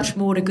so much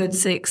more to good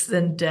sex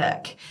than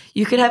dick.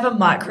 You could have a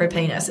micro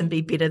penis and be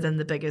better than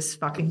the biggest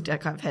fucking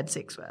dick I've had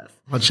sex with.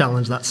 I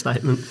challenge that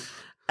statement.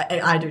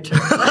 I do too.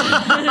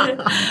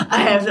 I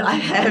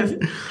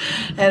have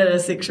had a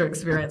sexual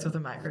experience with a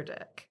micro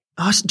dick.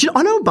 I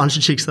know a bunch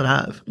of chicks that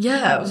have.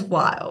 Yeah, it was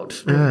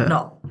wild.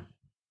 Yeah.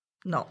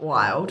 Not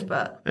wild,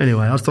 but...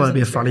 Anyway, I thought it'd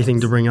be a funny thing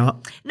to bring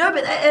up. No,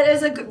 but it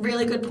is a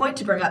really good point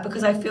to bring up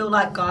because I feel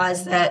like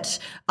guys that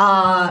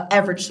are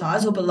average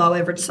size or below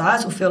average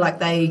size or feel like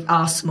they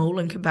are small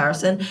in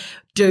comparison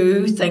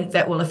do think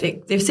that will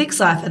affect their sex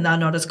life and they're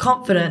not as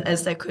confident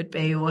as they could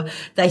be, or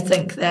they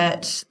think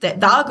that they're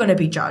going to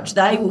be judged.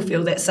 They will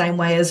feel that same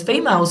way as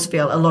females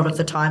feel a lot of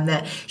the time,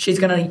 that she's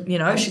going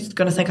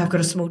to think I've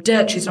got a small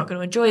dick, she's not going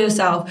to enjoy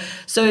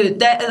herself. So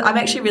that I'm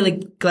actually really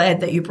glad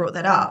that you brought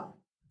that up,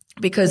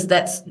 because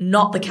that's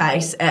not the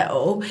case at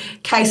all.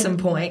 Case in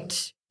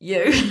point,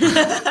 you.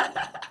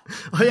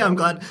 Oh yeah, I'm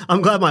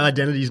glad my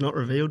identity is not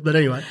revealed. But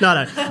anyway,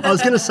 no. I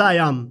was going to say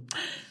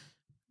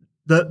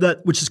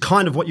that which is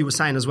kind of what you were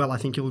saying as well. I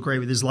think you'll agree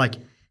with, is like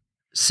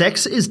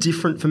sex is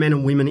different for men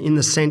and women in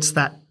the sense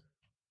that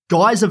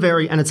guys are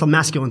very, and it's a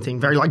masculine thing,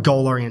 very like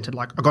goal oriented.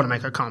 Like I got to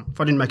make her come.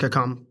 If I didn't make her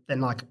come, then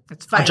like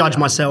I judge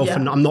myself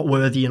and I'm not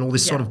worthy and all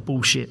this sort of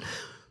bullshit.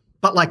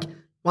 But like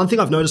one thing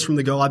I've noticed from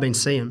the girl I've been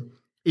seeing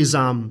is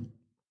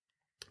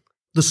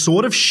the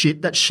sort of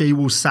shit that she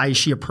will say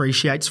she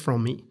appreciates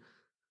from me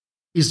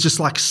is just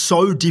like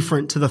so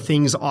different to the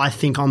things I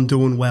think I'm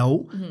doing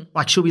well. Mm-hmm.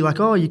 Like she'll be like,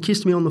 "Oh, you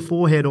kissed me on the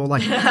forehead," or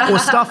like, or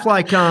stuff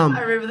like. I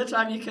remember the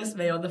time you kissed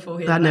me on the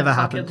forehead. That never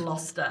happened. Fucking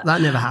lost it.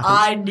 That never happened.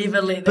 I never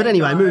let that But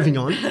anyway, go. moving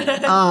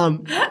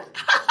on.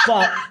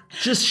 But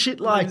just shit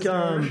like.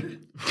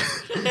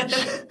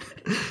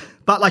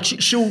 But like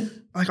she'll.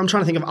 Like I'm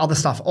trying to think of other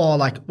stuff. Oh,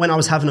 like when I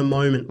was having a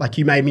moment, like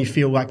you made me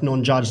feel like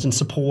non-judged and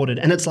supported.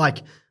 And it's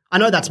like, I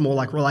know that's more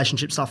like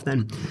relationship stuff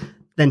than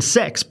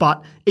sex,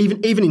 but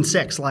even in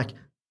sex, like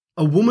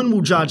a woman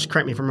will judge,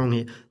 correct me if I'm wrong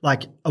here,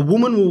 like a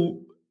woman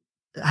will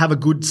have a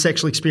good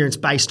sexual experience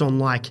based on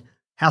like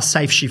how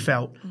safe she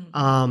felt,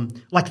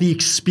 like the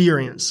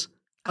experience.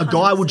 A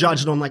guy will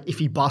judge it on like if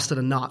he busted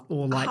a nut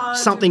or like 100%.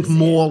 Something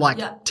more like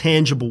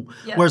tangible.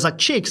 Yeah. Whereas like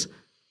chicks,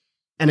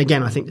 and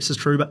again, I think this is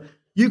true, but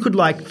you could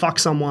like fuck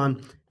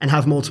someone and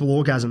have multiple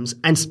orgasms,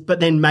 but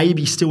then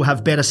maybe still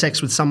have better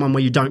sex with someone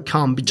where you don't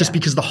come, but just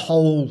because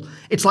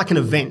it's like an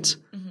event.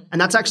 Mm-hmm. And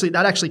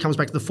that actually comes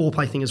back to the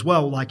foreplay thing as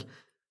well. Like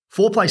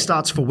foreplay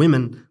starts for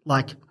women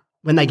like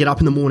when they get up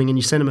in the morning and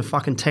you send them a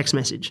fucking text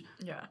message.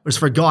 Yeah. Whereas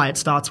for a guy, it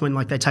starts when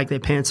like they take their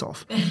pants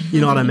off. You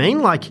know what I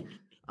mean? Like,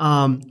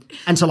 and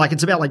so like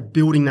it's about like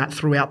building that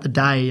throughout the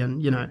day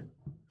and, you know,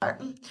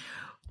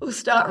 We'll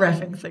start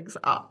wrapping things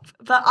up.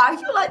 But I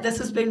feel like this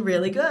has been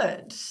really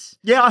good.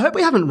 Yeah, I hope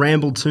we haven't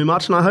rambled too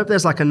much, and I hope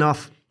there's like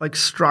enough like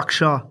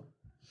structure.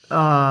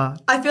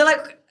 I feel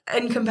like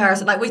in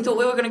comparison, like we thought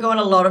we were going to go on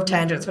a lot of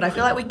tangents, but I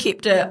feel like we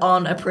kept it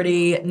on a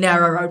pretty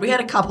narrow road. We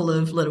had a couple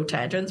of little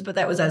tangents, but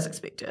that was as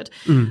expected.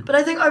 But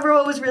I think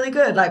overall it was really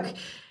good. Like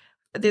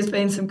there's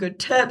been some good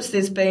tips.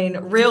 There's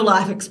been real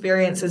life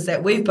experiences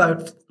that we've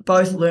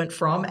both learnt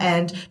from,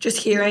 and just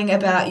hearing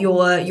about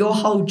your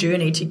whole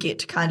journey to get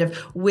to kind of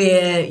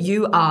where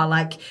you are.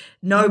 Like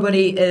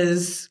nobody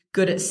is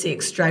good at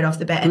sex straight off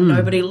the bat, and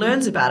nobody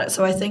learns about it.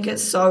 So I think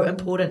it's so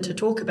important to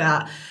talk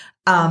about.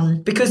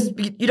 Because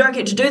you don't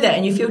get to do that,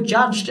 and you feel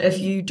judged if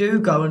you do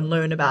go and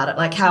learn about it.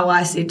 Like how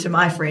I said to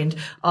my friend,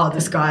 oh,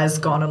 this guy's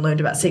gone and learned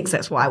about sex,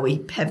 that's why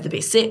we have the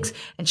best sex.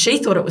 And she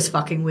thought it was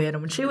fucking weird,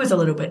 and she was a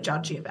little bit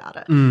judgy about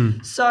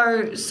it.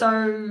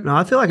 So No,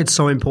 I feel like it's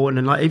so important.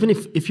 And like even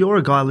if you're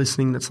a guy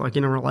listening that's like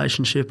in a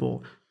relationship,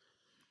 or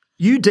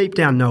you deep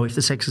down know if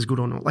the sex is good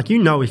or not. Like you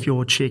know if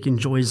your chick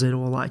enjoys it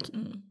or like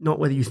not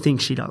whether you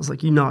think she does.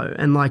 Like you know.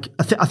 And like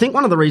I think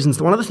one of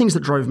the things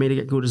that drove me to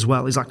get good as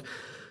well is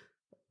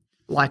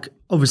like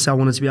obviously I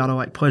wanted to be able to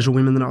like pleasure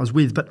women that I was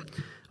with, but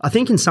I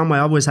think in some way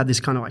I always had this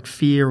kind of like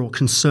fear or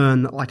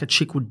concern that like a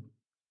chick would,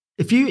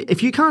 if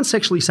you can't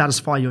sexually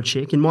satisfy your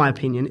chick, in my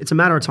opinion, it's a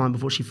matter of time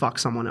before she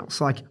fucks someone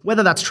else. Like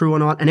whether that's true or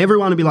not, and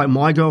everyone would be like,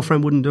 my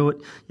girlfriend wouldn't do it.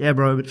 Yeah,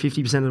 bro, but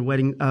 50% of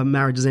wedding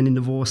marriages end in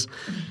divorce.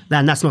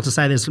 And that's not to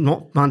say there's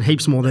not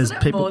heaps more. There's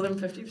people more than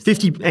 50%?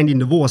 50 end in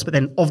divorce, but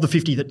then of the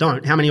 50 that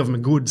don't, how many of them are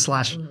good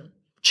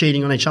 /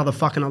 cheating on each other,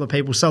 fucking other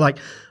people? So like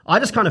I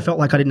just kind of felt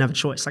like I didn't have a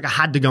choice. Like I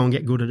had to go and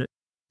get good at it.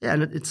 Yeah,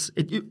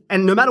 and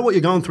and no matter what you're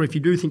going through, if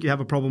you do think you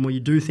have a problem or you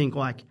do think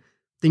like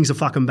things are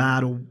fucking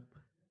bad, or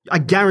I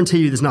guarantee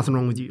you there's nothing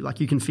wrong with you. Like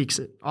you can fix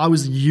it. I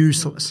was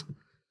useless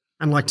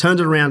and like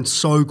turned it around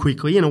so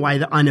quickly in a way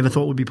that I never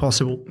thought would be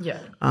possible. Yeah.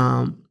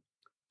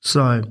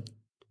 So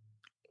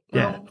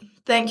yeah. Well,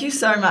 thank you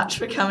so much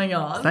for coming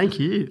on. Thank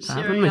you for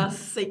having sharing me. our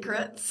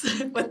secrets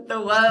with the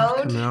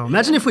world. No,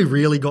 imagine if we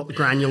really got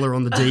granular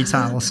on the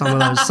detail of some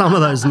of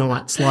those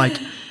nights. Like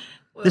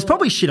there's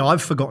probably shit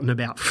I've forgotten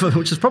about,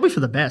 which is probably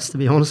for the best, to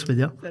be honest with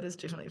you. That is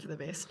definitely for the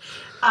best.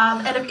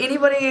 And if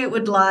anybody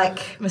would like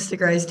Mr.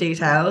 Gray's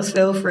details,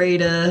 feel free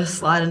to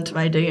slide into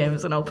my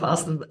DMs and I'll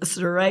pass them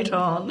straight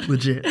on.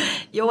 Legit.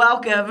 You're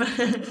welcome.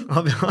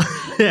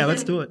 Yeah,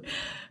 let's do it.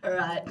 All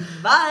right.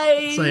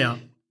 Bye. See ya.